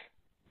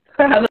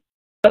 Probably.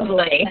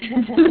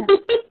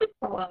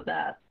 I love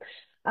that.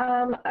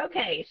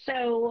 Okay,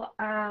 so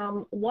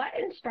what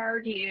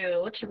inspired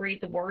you to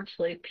read the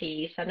Wordsleuth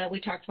piece? I know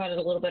we talked about it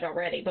a little bit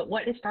already, but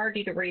what inspired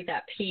you to read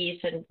that piece,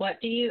 and what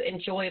do you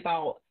enjoy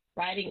about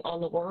writing on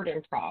the word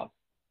improv?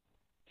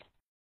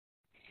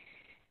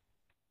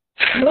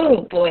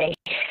 Oh boy.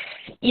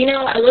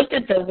 I looked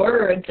at the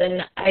words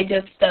and I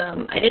just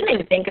I didn't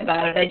even think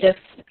about it.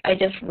 I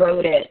just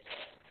wrote it.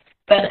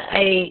 But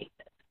I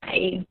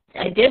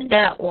did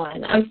that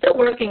one. I'm still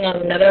working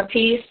on another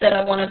piece that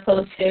I want to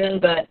post soon,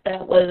 but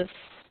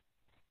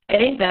I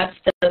think that's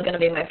still going to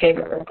be my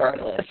favorite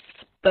regardless.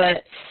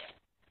 But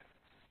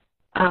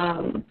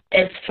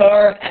as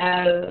far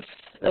as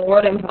the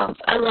word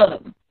imprompts, I love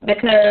them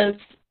because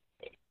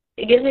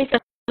it gives me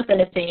something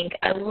to think.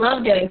 I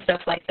love doing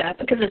stuff like that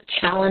because it's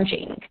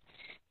challenging.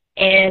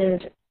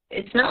 And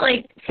it's not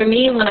like, for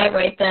me, when I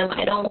write them,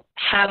 I don't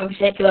have a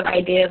particular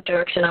idea of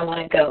direction I want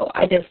to go.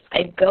 I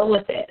go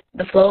with it,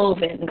 the flow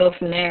of it, and go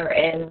from there.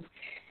 And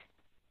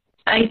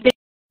I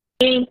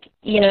think,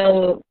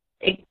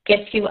 it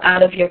gets you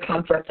out of your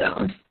comfort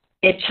zone.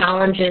 It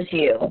challenges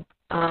you.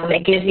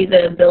 It gives you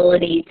the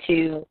ability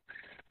to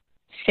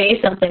say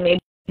something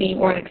maybe you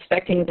weren't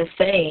expecting to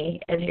say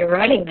as you're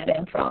writing that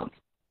improv.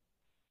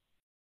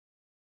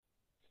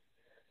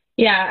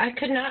 Yeah, I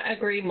could not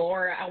agree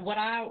more. What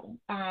I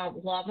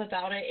love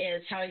about it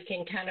is how you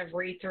can kind of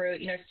read through,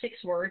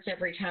 6 words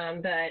every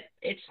time, but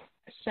it's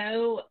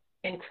so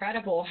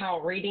incredible how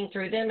reading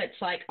through them,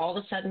 it's like all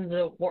of a sudden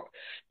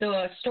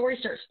the story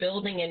starts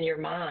building in your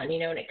mind,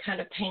 and it kind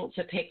of paints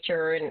a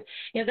picture. And,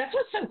 that's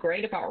what's so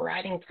great about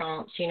writing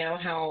prompts,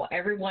 how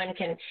everyone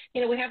can,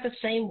 we have the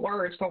same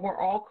words, but we're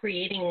all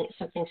creating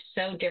something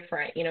so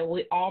different.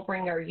 We all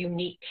bring our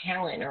unique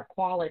talent or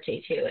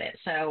quality to it.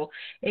 So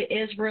it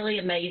is really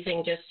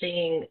amazing just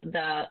seeing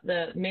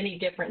the many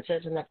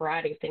differences in the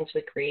variety of things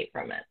we create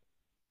from it.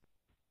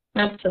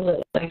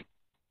 Absolutely.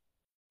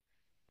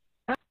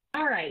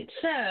 All right.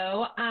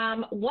 So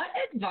what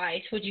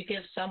advice would you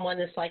give someone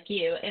that's like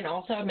you, and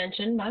also I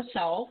mentioned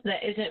myself,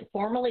 that isn't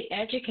formally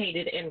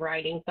educated in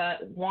writing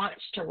but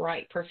wants to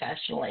write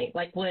professionally,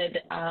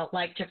 would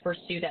like to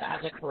pursue that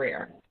as a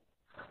career?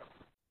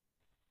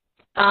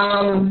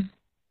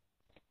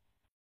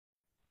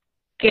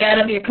 Get out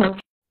of your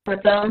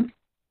comfort zone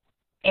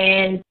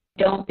and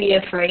don't be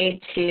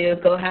afraid to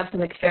go have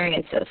some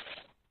experiences.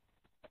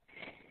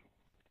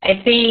 I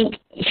think,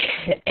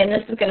 and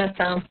this is going to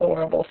sound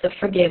horrible, so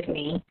forgive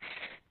me,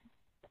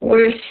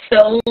 we're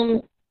so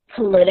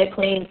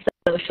politically and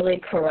socially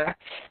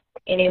correct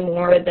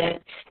anymore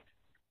that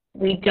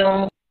we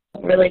don't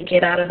really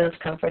get out of those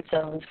comfort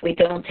zones. We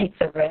don't take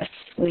the risks.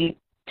 We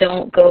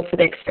don't go for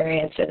the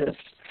experiences.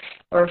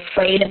 We're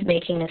afraid of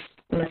making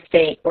a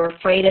mistake. We're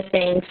afraid of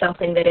saying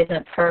something that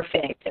isn't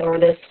perfect. Or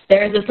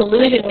there's this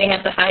illusion we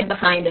have to hide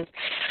behind of,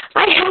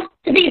 I have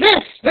to be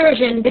this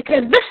version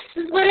because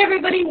this is what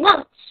everybody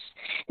wants.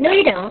 No,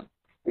 you don't.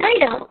 No, you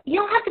don't. You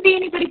don't have to be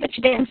anybody but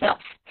your damn self.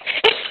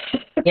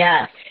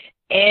 Yeah.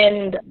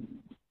 And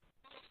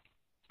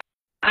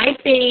I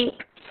think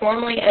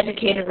formally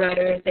educated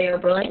writers, they are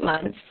brilliant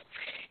minds.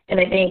 And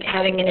I think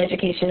having an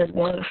education is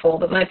wonderful.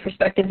 But my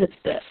perspective is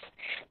this.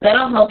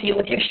 That'll help you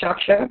with your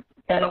structure.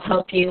 That'll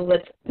help you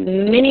with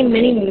many,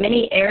 many,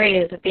 many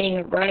areas of being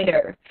a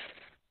writer.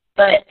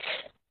 But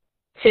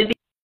to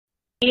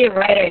be a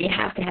writer, you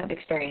have to have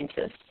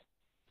experiences.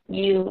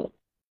 You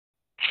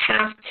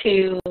have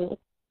to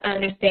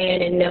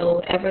understand and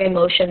know every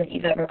emotion that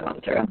you've ever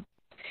gone through.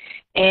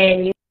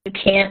 And you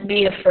can't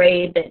be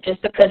afraid that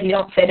just because you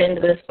don't fit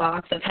into this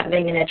box of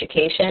having an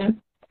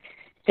education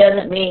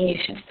doesn't mean you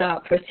should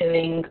stop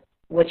pursuing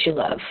what you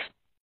love.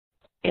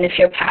 And if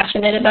you're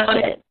passionate about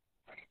it,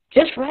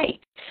 just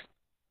write.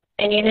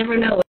 And you never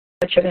know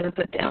what you're going to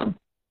put down.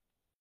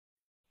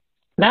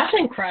 That's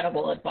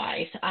incredible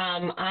advice.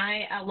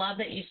 I love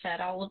that you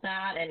said all of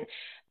that and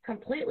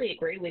completely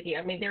agree with you.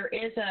 I mean, there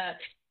is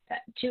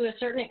to a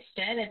certain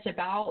extent, it's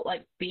about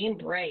being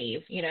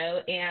brave,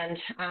 and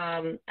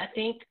I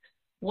think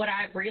what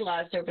I've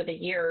realized over the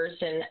years,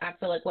 and I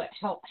feel like what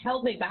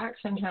held me back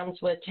sometimes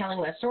with telling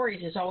my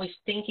stories is always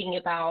thinking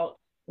about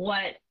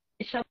what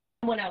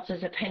someone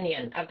else's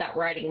opinion of that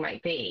writing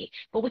might be.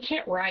 But we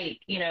can't write,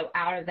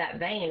 out of that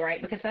vein,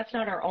 right? Because that's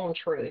not our own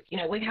truth.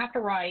 We have to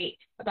write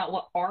about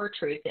what our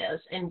truth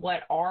is and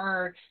what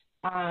our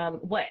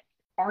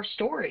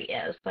story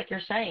is. Like you're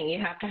saying, you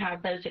have to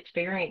have those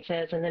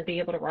experiences and then be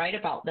able to write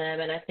about them.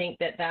 And I think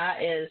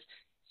that is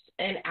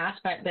an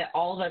aspect that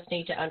all of us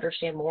need to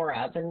understand more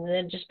of. And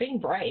then just being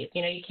brave.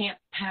 You can't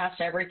pass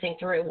everything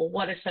through. Well,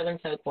 what is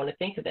so-and-so going to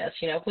think of this?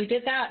 If we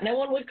did that, no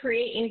one would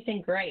create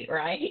anything great,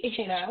 right?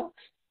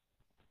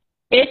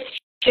 It's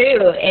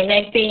true. And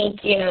I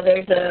think,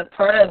 there's a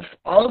part of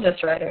all of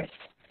us writers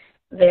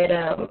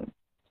that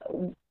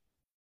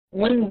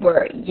when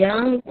we're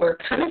young, we're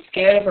kind of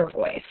scared of our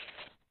voice.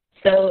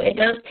 So it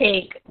does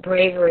take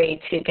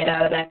bravery to get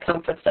out of that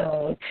comfort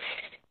zone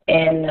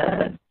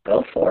and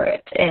go for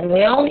it. And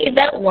we all need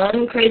that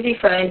one crazy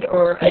friend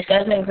or a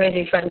dozen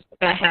crazy friends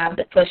I have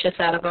that push us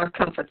out of our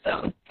comfort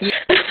zone.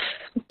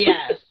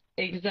 Yes,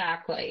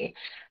 exactly.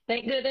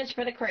 Thank goodness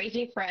for the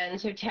crazy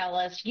friends who tell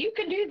us, you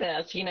can do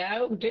this, do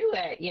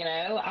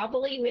it, I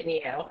believe in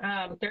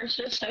you. There's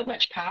just so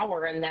much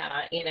power in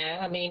that,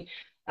 I mean,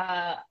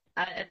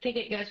 I think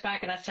it goes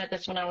back, and I said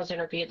this when I was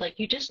interviewed,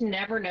 you just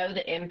never know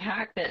the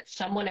impact that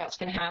someone else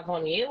can have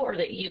on you or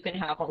that you can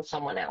have on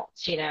someone else,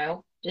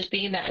 just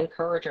being that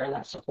encourager and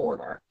that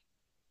supporter.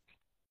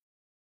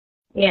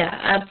 Yeah,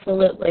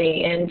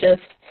 absolutely. And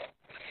just,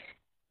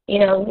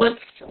 what's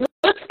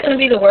going to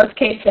be the worst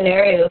case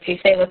scenario if you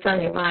say what's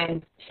on your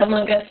mind?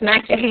 Someone going to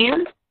smack your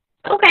hand?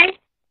 Okay.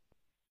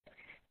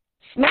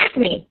 Smack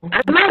me.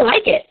 I might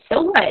like it.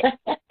 So what?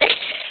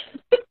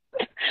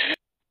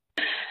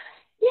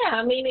 Yeah,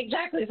 I mean,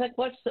 exactly. It's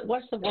what's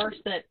the worst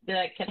that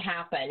could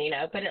happen,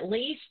 But at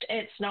least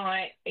it's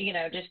not,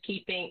 just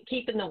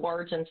keeping the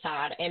words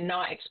inside and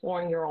not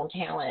exploring your own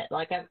talent.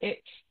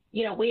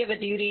 We have a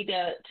duty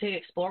to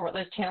explore what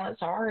those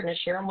talents are and to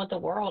share them with the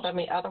world. I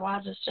mean,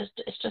 otherwise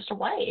it's just a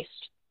waste.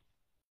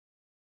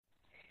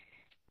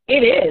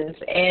 It is,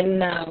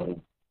 and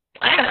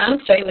I'm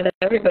straight with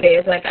everybody.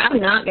 It's I'm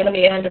not going to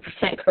be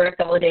 100%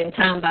 correct all the damn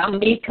time, but I'm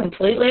going to be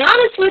completely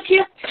honest with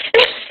you.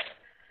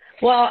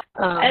 Well,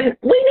 and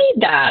we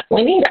need that.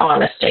 We need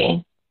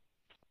honesty.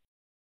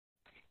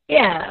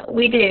 Yeah,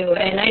 we do.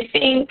 And I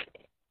think,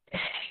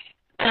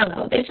 I don't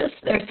know,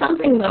 there's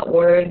something about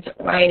words,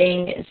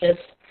 writing is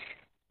just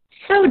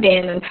so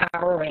damn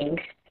empowering.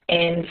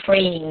 and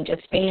freeing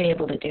just being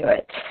able to do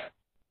it.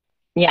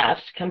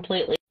 Yes,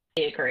 completely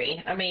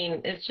agree. I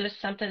mean, it's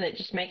just something that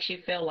just makes you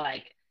feel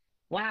like,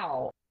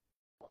 wow,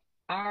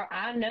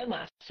 I know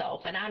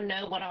myself and I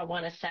know what I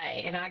want to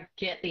say and I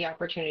get the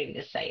opportunity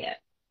to say it.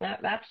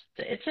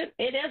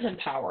 It is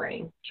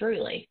empowering,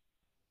 truly.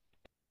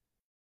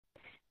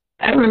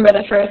 I remember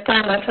the first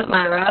time I put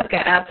my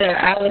erotica out there,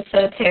 I was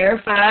so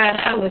terrified.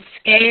 I was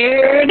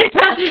scared.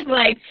 I was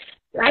like,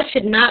 I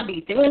should not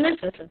be doing this.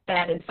 This is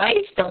bad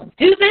advice. Don't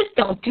do this.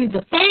 Don't do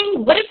the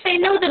thing. What if they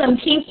know that I'm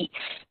kinky?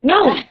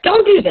 No,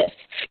 don't do this.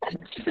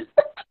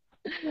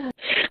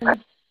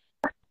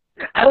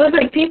 I was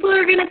like, people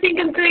are going to think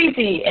I'm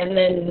crazy. And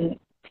then,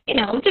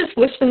 just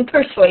with some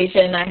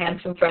persuasion, I had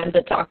some friends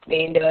that talked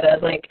me into it. I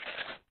was like,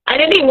 I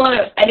didn't even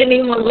want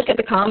to look at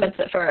the comments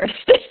at first.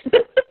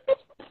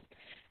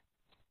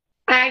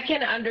 I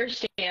can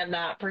understand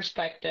that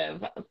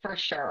perspective for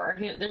sure.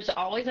 There's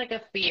always like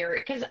a fear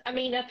because I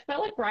mean I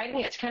feel like writing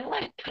it's kind of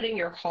like putting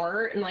your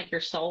heart and like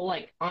your soul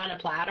like on a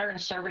platter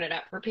and serving it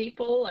up for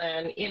people,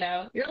 and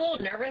you're a little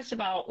nervous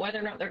about whether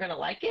or not they're going to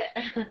like it.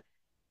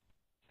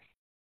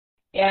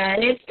 Yeah,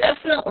 and it's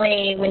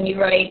definitely when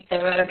you write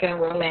erotica and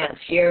romance,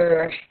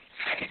 you're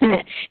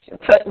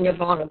putting your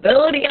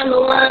vulnerability on the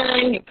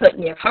line, you're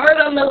putting your heart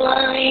on the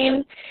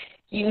line.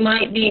 You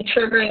might be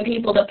triggering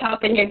people to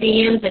pop in your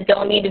DMs that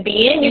don't need to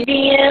be in your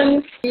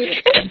DMs.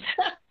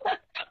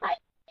 I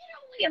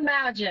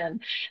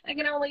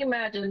can only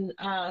imagine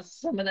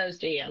some of those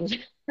DMs.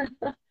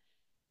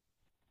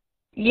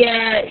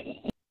 Yeah,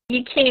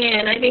 you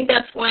can. I think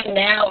that's why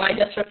now I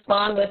just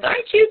respond with,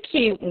 aren't you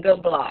cute, and go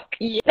block.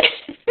 Yeah.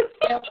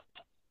 Yep.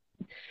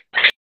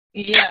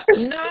 Yeah,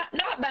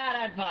 not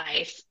bad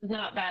advice.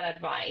 Not bad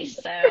advice.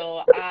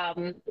 So,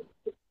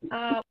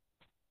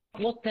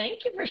 well,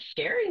 thank you for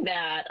sharing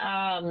that.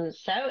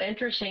 So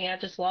interesting. I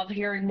just love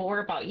hearing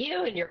more about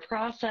you and your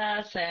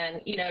process and,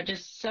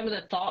 just some of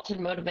the thoughts and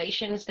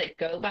motivations that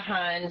go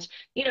behind,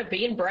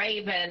 being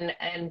brave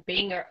and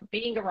being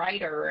a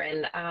writer.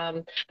 And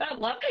but I'd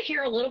love to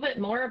hear a little bit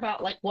more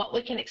about like what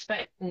we can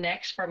expect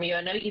next from you.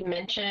 I know you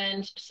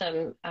mentioned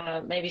some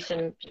maybe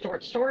some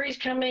short stories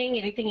coming.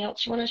 Anything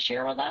else you want to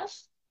share with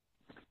us?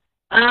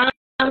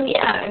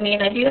 Yeah, I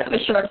mean, I do have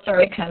a short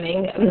story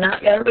coming. I'm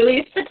not going to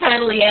release the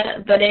title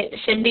yet, but it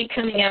should be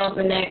coming out in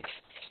the next,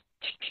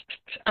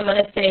 I'm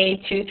going to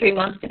say 2-3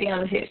 months to be on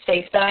the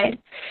safe side.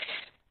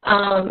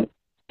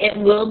 It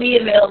will be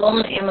available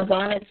on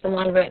Amazon. It's the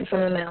one written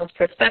from a male's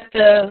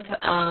perspective.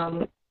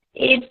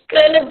 It's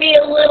going to be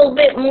a little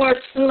bit more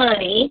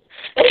smutty.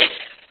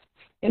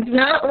 It's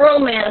not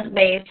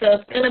romance-based, so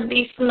it's going to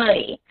be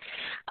smutty.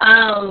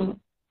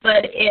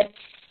 But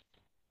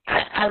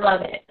I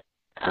love it.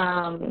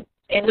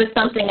 It was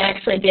something I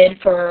actually did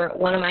for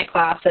one of my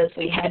classes.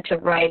 We had to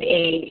write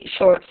a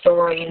short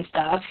story and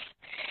stuff,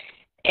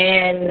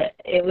 and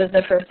it was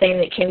the first thing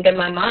that came to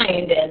my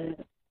mind, and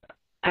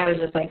I was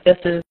just like, this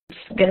is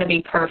going to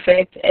be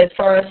perfect. As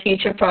far as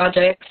future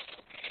projects,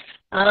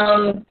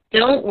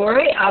 don't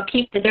worry, I'll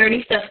keep the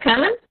dirty stuff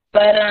coming,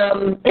 but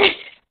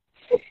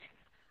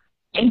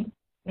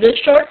the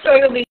short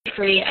story will be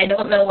free. I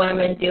don't know when I'm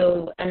going to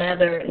do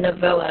another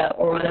novella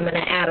or what I'm going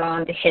to add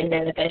on to Hidden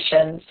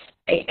Inhibitions.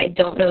 I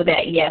don't know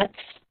that yet.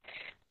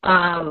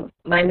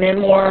 My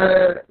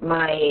memoir,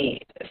 my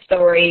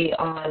story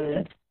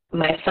on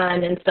my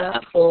son and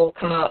stuff will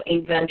come out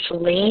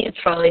eventually. It's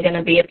probably going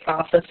to be a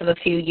process of a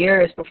few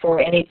years before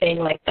anything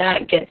like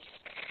that gets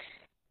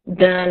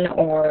done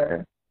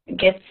or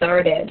gets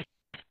started.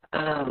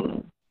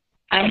 I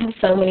have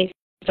so many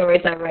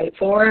stories I write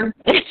for.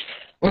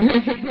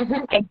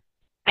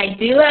 I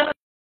do have a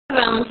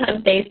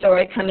Valentine's Day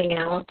story coming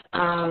out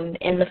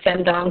in the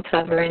Femdom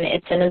cover, and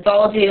it's an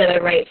anthology that I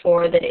write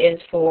for that is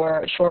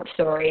for short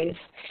stories.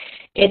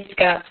 It's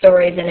got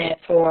stories in it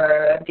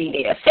for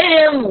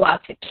BDSM,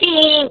 lots of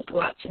kink,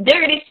 lots of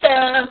dirty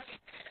stuff,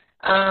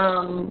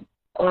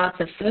 lots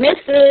of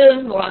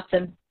submissive, lots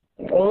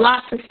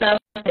of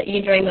stuff that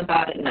you dream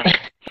about at night.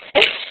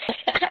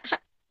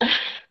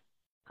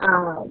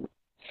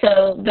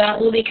 So that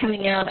will be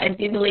coming out. I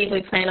do believe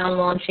we plan on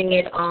launching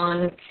it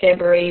on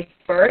February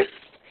 1st.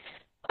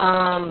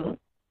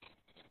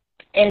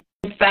 In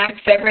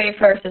fact, February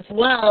 1st as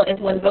well is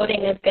when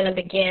voting is going to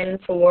begin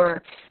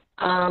for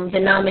the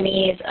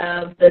nominees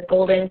of the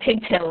Golden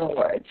Pigtail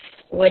Awards,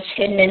 which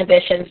Hidden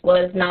Inhibitions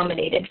was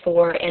nominated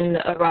for in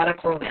the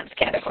erotic romance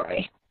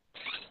category.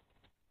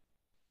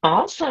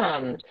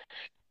 Awesome.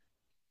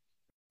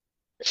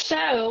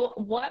 So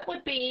what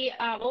would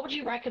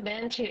you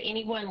recommend to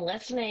anyone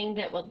listening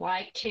that would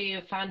like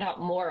to find out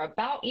more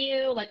about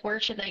you? Like, where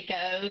should they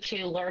go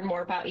to learn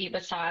more about you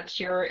is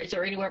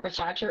there anywhere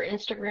besides your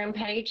Instagram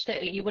page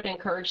that you would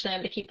encourage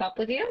them to keep up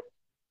with you?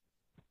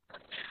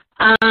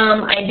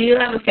 I do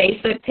have a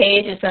Facebook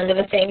page. It's under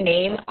the same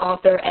name,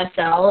 Author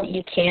SL.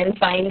 You can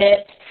find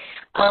it.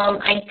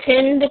 I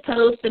tend to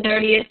post the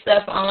dirtiest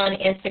stuff on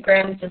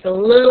Instagram. It's a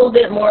little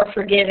bit more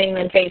forgiving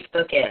than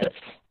Facebook is.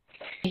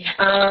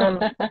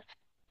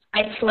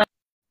 I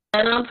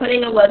on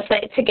putting a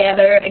website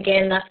together.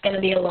 Again, that's going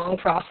to be a long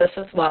process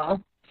as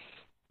well.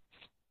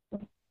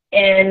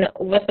 And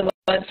with the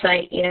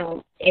website, you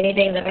know,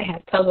 anything that I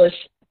have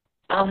published,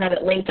 I'll have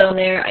it linked on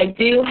there. I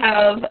do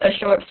have a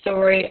short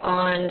story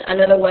on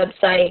another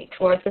website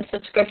for the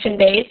subscription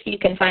base. You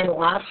can find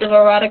lots of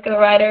erotica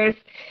writers,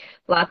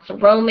 lots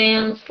of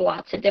romance,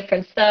 lots of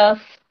different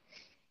stuff.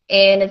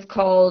 And it's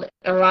called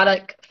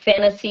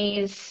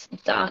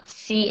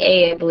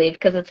eroticfantasies.ca, I believe,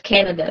 because it's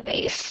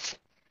Canada-based.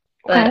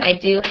 But Okay. I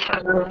do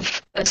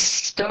have a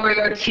story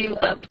or two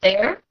up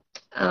there.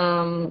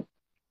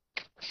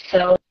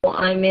 So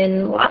I'm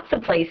in lots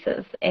of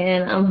places,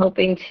 and I'm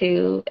hoping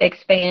to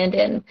expand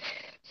and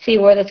see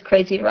where this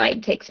crazy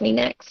ride takes me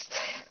next.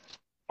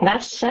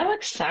 That's so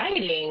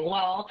exciting.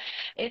 Well,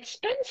 it's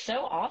been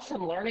so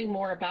awesome learning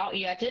more about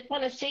you. I did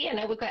want to see, I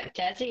know we've got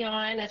Desi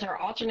on as our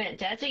alternate.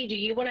 Desi, do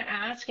you want to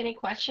ask any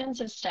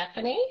questions of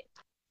Stephanie?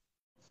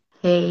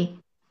 Hey,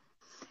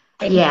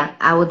 yeah,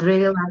 I would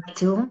really like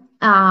to.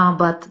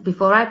 But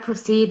before I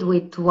proceed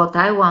with what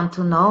I want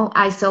to know,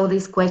 I saw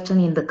this question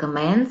in the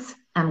comments.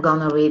 I'm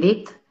gonna read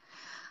it.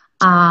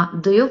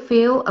 Do you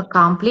feel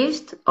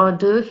accomplished or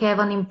do you have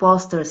an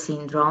imposter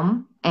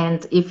syndrome?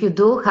 And if you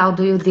do, how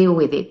do you deal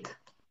with it?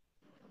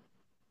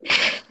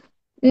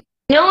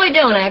 No, I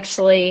don't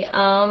actually.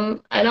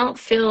 I don't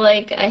feel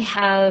like I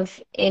have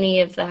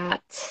any of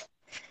that.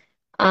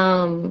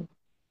 Um,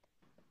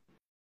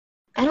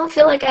 I don't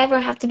feel like I ever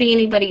have to be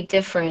anybody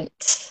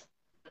different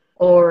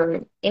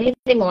or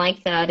anything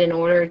like that in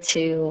order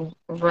to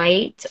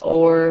write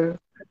or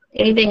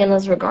anything in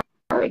those regards.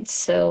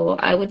 So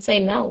I would say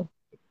no.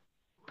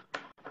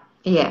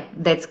 Yeah,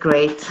 that's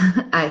great,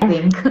 I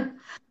think.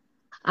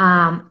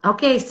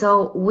 Okay,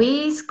 so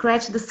we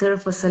scratched the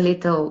surface a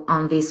little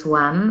on this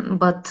one,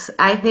 but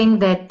I think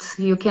that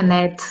you can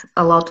add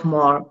a lot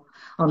more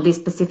on this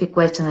specific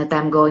question that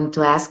I'm going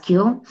to ask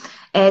you.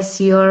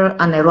 As you're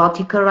an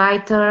erotica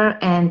writer,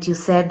 and you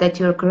said that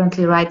you're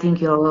currently writing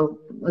your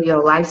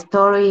life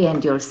story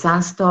and your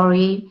son's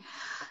story,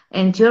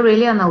 and you're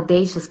really an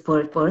audacious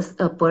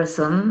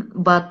person,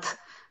 but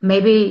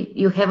maybe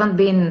you haven't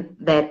been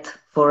that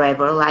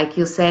forever. Like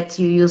you said,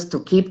 you used to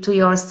keep to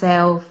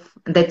yourself,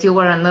 that you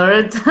were a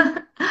nerd.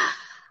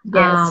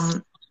 Yes.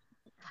 um,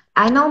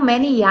 I know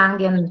many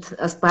young and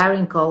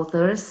aspiring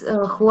authors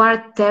who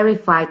are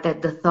terrified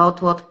at the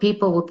thought what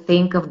people would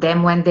think of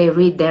them when they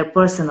read their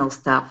personal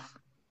stuff,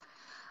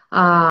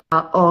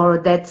 or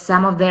that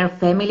some of their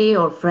family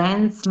or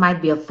friends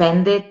might be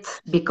offended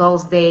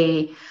because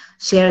they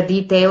share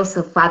details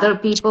of other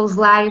people's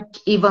life,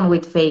 even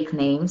with fake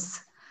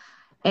names.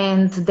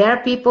 And there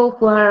are people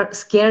who are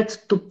scared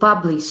to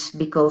publish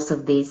because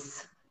of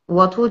this.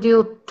 What would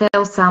you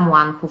tell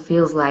someone who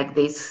feels like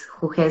this,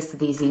 who has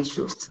these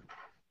issues?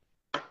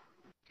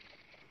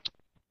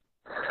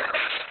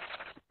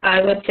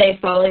 I would say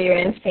follow your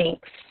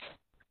instincts.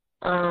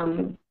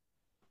 Um,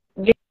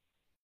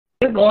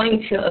 you're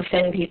going to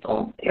offend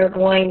people. You're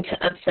going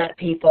to upset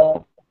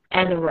people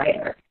as a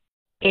writer.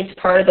 It's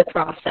part of the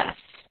process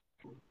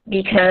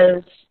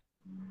because,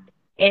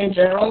 in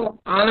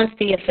general,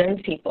 honesty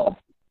offends people.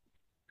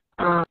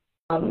 Um,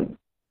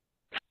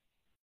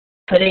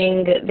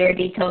 Putting their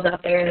details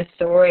out there in a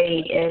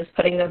story is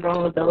putting their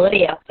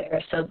vulnerability out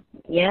there. So,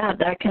 yeah,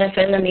 that can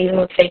offend them even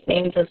with fake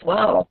names as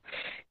well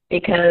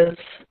because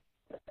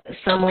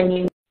someone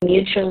you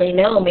mutually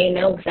know may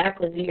know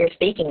exactly who you're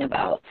speaking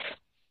about.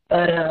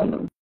 But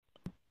to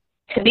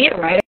be a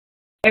writer,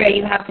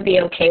 you have to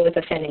be okay with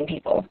offending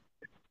people.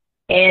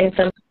 And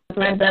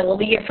sometimes that will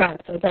be your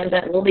friends. Sometimes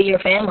that will be your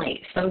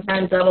family.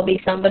 Sometimes that will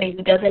be somebody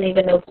who doesn't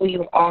even know who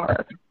you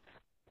are.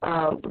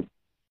 But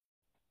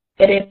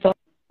it's all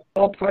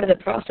part of the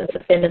process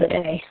at the end of the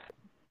day.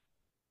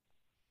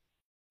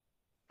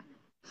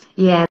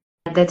 Yeah,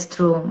 that's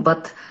true.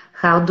 But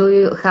how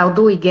do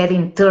we get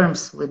in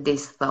terms with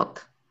this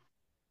thought?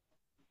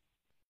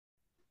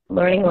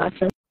 Learning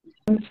lessons,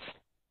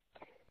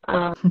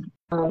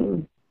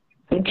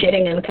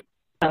 getting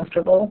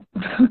uncomfortable.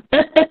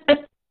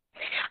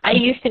 I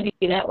used to be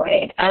that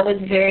way. I was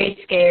very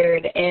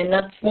scared, and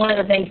that's one of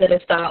the things that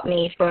has stopped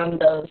me from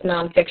those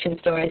nonfiction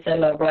stories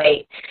that I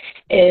write,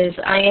 is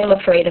I am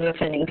afraid of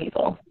offending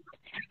people.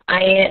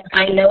 I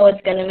know it's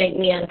going to make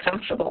me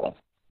uncomfortable,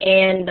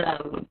 and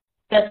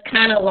that's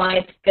kind of why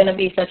it's going to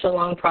be such a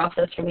long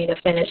process for me to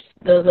finish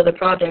those other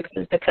projects,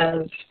 is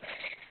because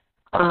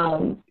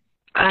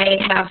I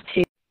have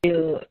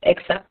to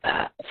accept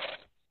that.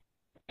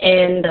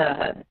 And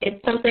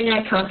it's something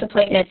I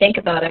contemplate and I think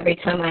about every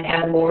time I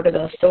add more to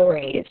those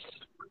stories.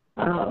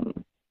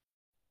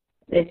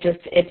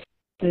 It's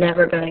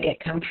never going to get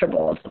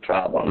comfortable is the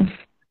problem.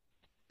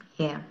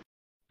 Yeah.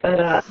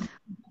 But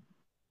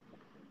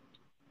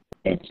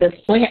it's just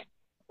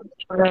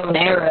trial and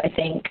error, I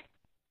think.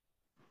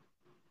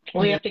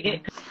 We have to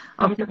get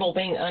comfortable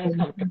being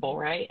uncomfortable,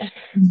 right?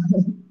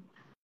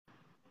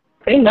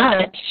 Pretty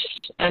much.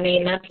 I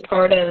mean, that's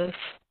part of...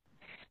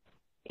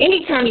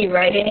 Anytime you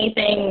write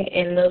anything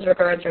in those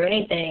regards or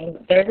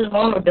anything, there's a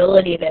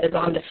vulnerability that is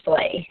on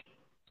display,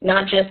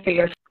 not just for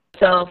yourself,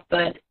 yourself,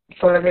 but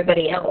for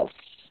everybody else.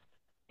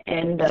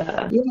 And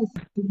Yes,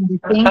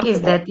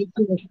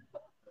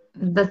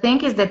 the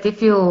thing is that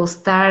if you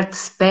start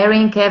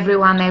sparing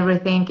everyone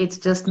everything, it's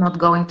just not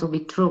going to be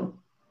true.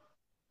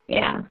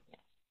 yeah,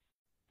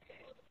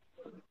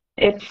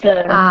 it's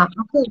a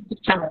Okay.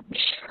 challenge.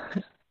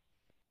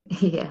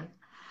 Yeah.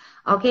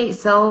 Okay,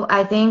 so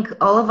I think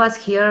all of us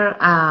here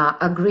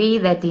agree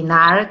that in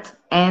art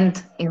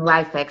and in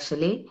life,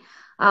 actually,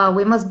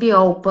 we must be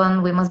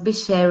open, we must be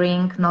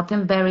sharing, not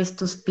embarrassed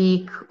to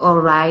speak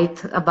or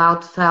write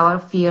about our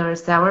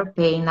fears, our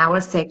pain,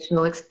 our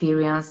sexual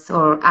experience,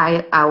 or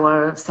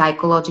our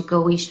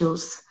psychological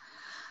issues.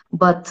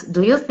 But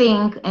do you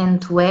think,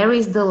 and where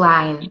is the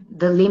line,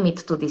 the limit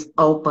to this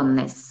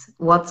openness?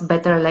 What's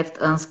better left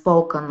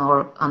unspoken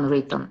or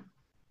unwritten?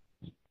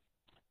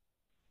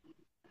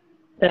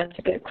 That's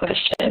a good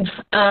question.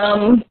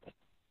 I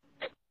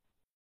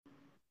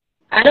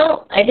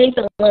think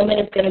the limit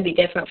is going to be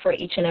different for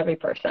each and every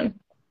person.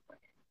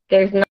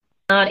 There's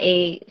not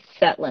a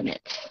set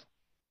limit.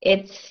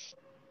 The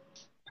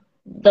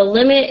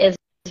limit is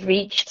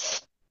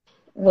reached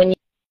when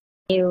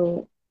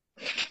you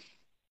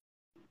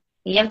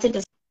have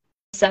to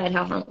decide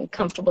how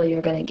uncomfortable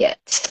you're going to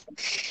get.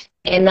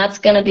 And that's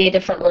going to be a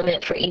different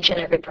limit for each and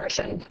every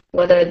person,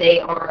 whether they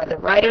are the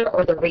writer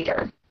or the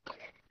reader.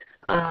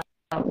 As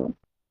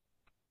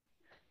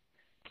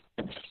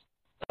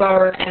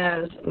far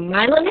as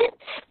my limit,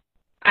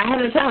 I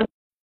haven't found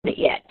it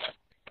yet.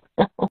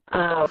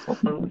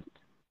 Not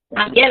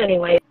yet,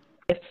 anyway,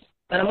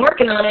 but I'm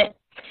working on it.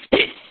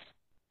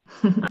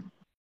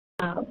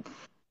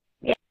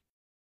 Yeah,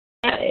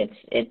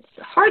 it's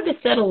hard to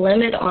set a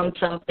limit on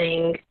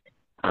something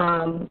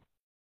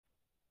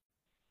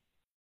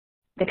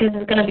because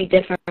it's going to be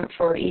different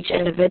for each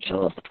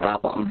individual's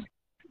problem.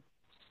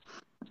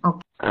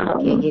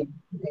 Okay, yeah,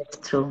 that's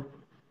true.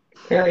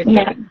 Very true.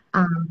 Yeah.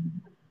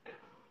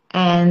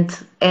 And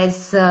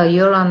as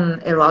you're an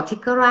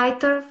erotica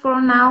writer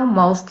for now,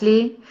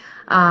 mostly,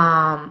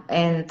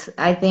 and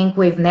I think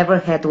we've never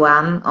had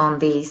one on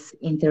these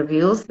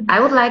interviews, I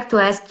would like to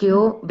ask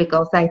you,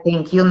 because I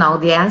think you know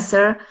the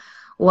answer,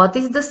 what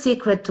is the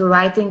secret to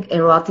writing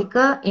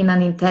erotica in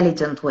an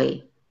intelligent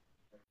way?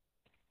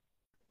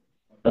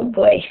 Oh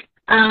boy.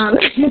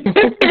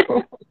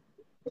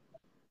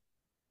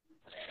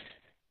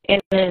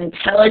 In an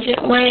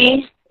intelligent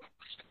way,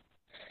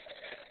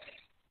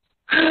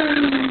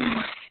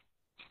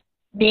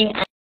 being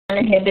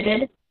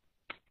uninhibited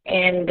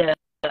and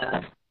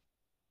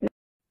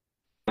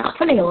not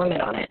putting a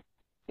limit on it.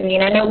 I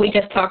mean, I know we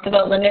just talked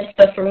about limits,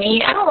 but for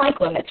me, I don't like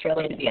limits,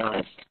 really, to be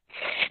honest.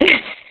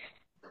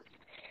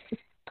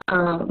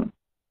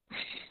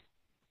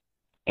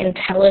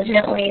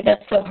 Intelligently,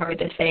 that's so hard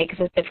to say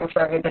because it's different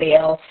for everybody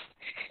else.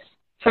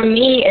 For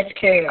me, it's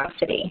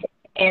curiosity,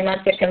 and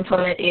that's a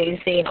component you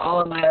see in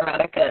all of my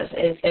eroticas,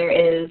 is there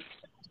is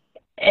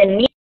a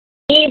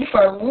need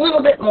for a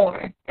little bit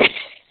more.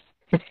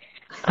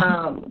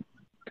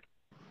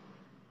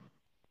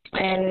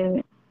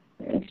 And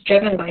it's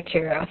driven by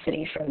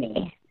curiosity for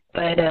me,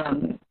 but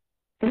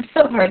that's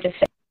so hard to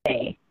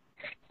say.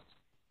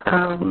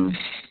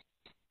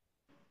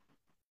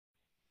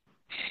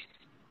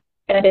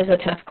 That is a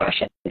tough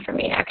question for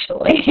me,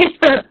 actually.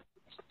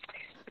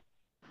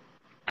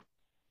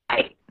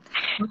 I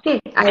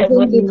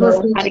wouldn't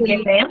know how to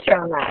give the answer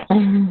on that.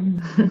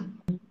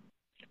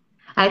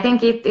 I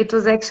think it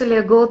was actually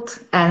a good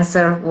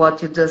answer,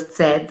 what you just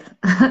said,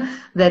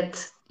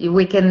 that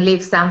we can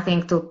leave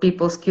something to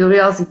people's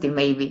curiosity,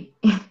 maybe.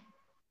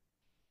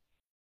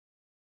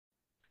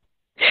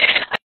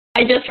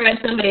 I just read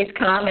somebody's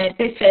comment.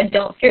 They said,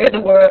 don't fear the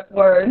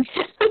words.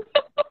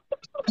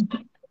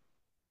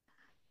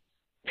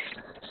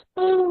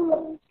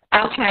 Oh,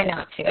 I'll try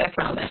not to, I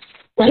promise.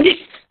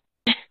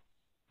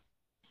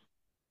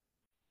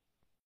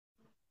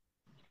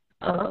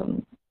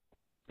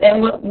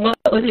 And what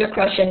was your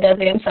question,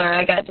 Desi? I'm sorry,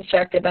 I got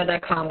distracted by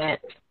that comment.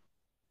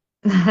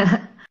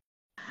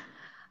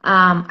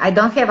 I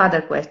don't have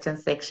other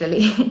questions,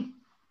 actually.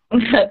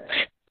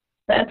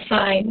 That's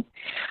fine.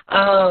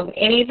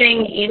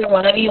 Anything either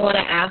one of you want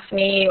to ask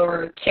me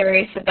or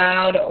curious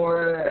about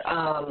or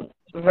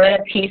read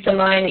a piece of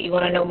mine that you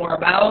want to know more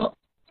about?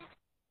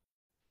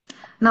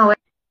 No,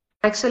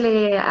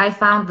 actually, I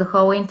found the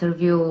whole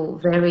interview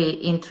very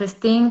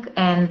interesting,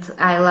 and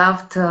I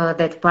loved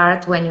that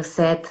part when you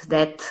said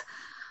that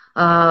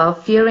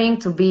fearing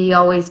to be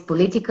always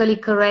politically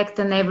correct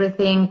and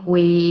everything,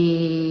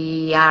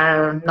 we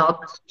are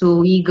not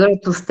too eager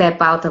to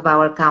step out of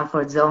our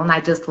comfort zone. I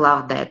just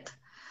love that.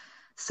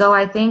 So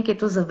I think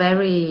it was a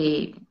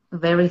very,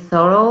 very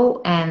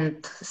thorough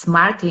and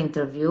smart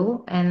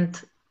interview,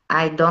 and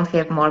I don't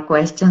have more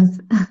questions.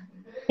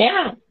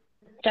 Yeah,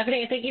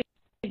 Stephanie, I think you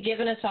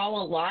given us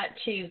all a lot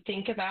to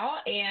think about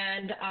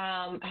and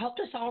helped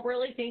us all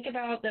really think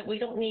about that we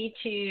don't need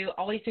to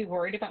always be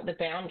worried about the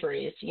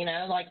boundaries,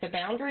 like the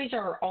boundaries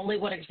are only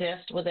what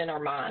exists within our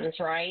minds,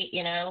 right?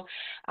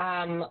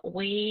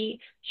 We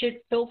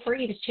should feel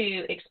free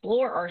to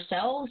explore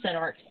ourselves and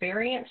our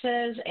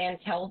experiences and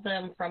tell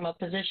them from a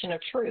position of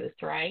truth,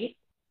 right?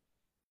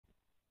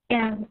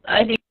 Yeah,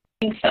 I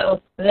think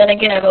so. Then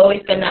again, I've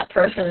always been that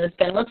person that's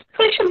been, let's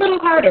push a little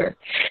harder.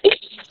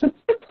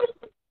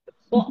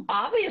 Well,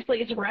 obviously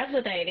it's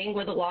resonating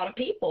with a lot of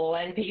people,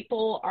 and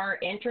people are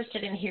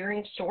interested in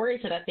hearing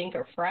stories that I think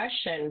are fresh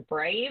and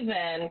brave,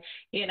 and,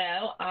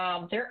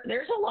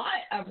 there's a lot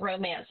of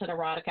romance and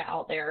erotica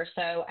out there.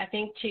 So I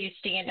think to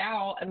stand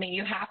out,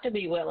 you have to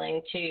be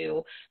willing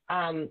to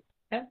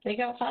think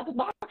outside the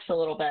box a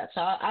little bit.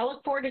 So I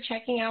look forward to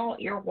checking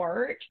out your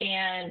work,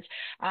 and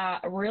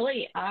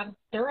really, I've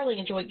thoroughly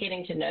enjoyed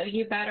getting to know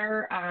you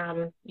better.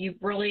 You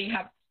really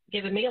have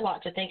given me a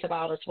lot to think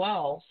about as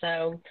well.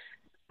 So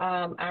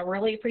I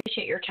really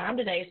appreciate your time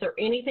today. Is there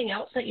anything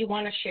else that you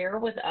want to share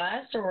with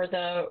us or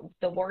the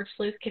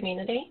Wordsleuth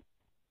community?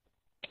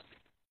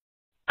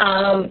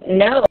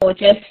 No,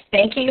 just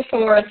thank you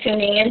for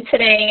tuning in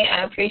today.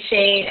 I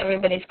appreciate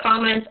everybody's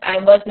comments. I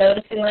was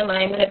noticing them.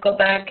 I'm going to go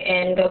back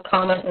and go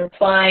comment and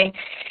reply.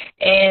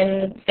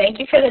 And thank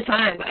you for the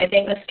time. I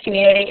think this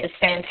community is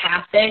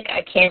fantastic.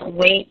 I can't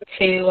wait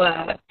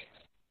to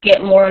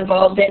get more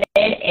involved in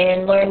it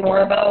and learn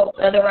more about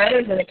other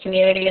writers in the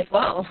community as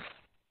well.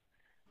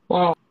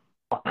 Well,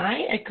 I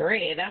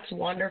agree. That's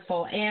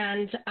wonderful.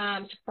 And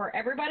for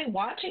everybody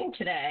watching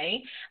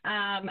today,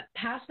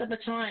 Pass the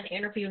Baton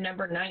interview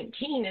number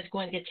 19 is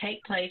going to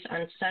take place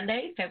on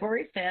Sunday,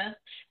 February 5th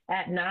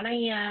at 9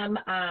 a.m.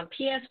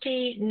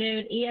 PST,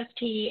 noon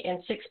EST,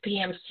 and 6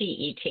 p.m.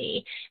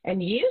 CET.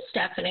 And you,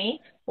 Stephanie,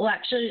 will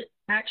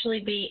actually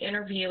be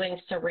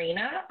interviewing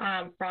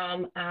Serena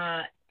from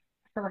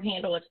her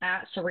handle is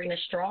at Serena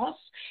Strauss,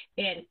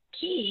 and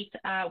Keith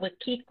with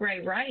Keith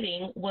Gray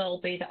Writing will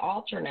be the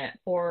alternate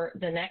for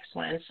the next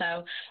one.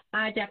 So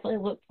I definitely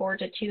look forward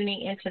to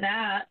tuning into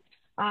that.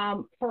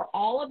 For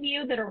all of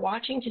you that are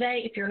watching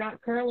today, if you're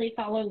not currently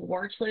following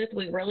Wordsleuth,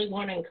 we really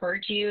want to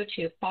encourage you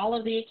to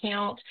follow the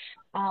account,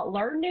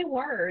 learn new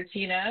words,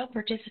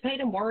 participate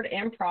in word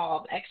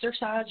improv,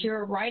 exercise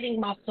your writing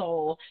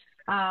muscle,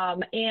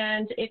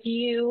 and if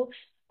you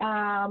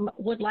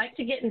would like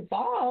to get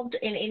involved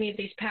in any of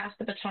these Pass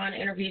the Baton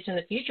interviews in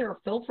the future,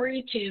 feel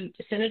free to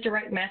send a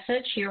direct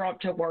message here up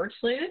to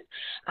Wordsleuth.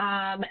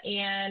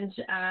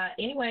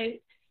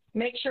 Anyway,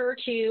 make sure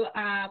to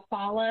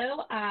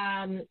follow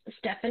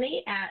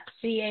Stephanie at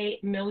CA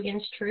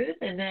Millions Truth,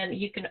 and then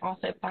you can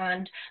also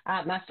find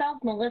myself,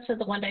 Melissa,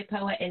 the One Day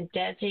Poet, and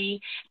Desi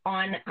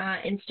on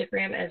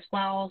Instagram as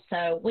well.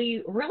 So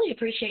we really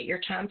appreciate your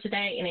time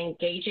today and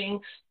engaging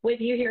with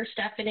you here,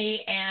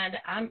 Stephanie, and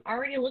I'm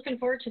already looking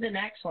forward to the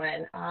next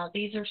one.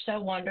 These are so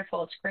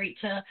wonderful. It's great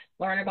to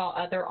learn about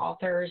other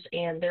authors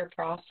and their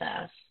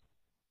process.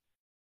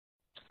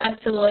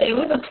 Absolutely. It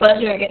was a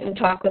pleasure getting to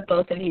talk with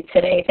both of you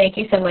today. Thank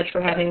you so much for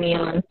having me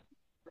on.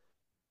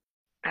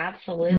 Absolutely.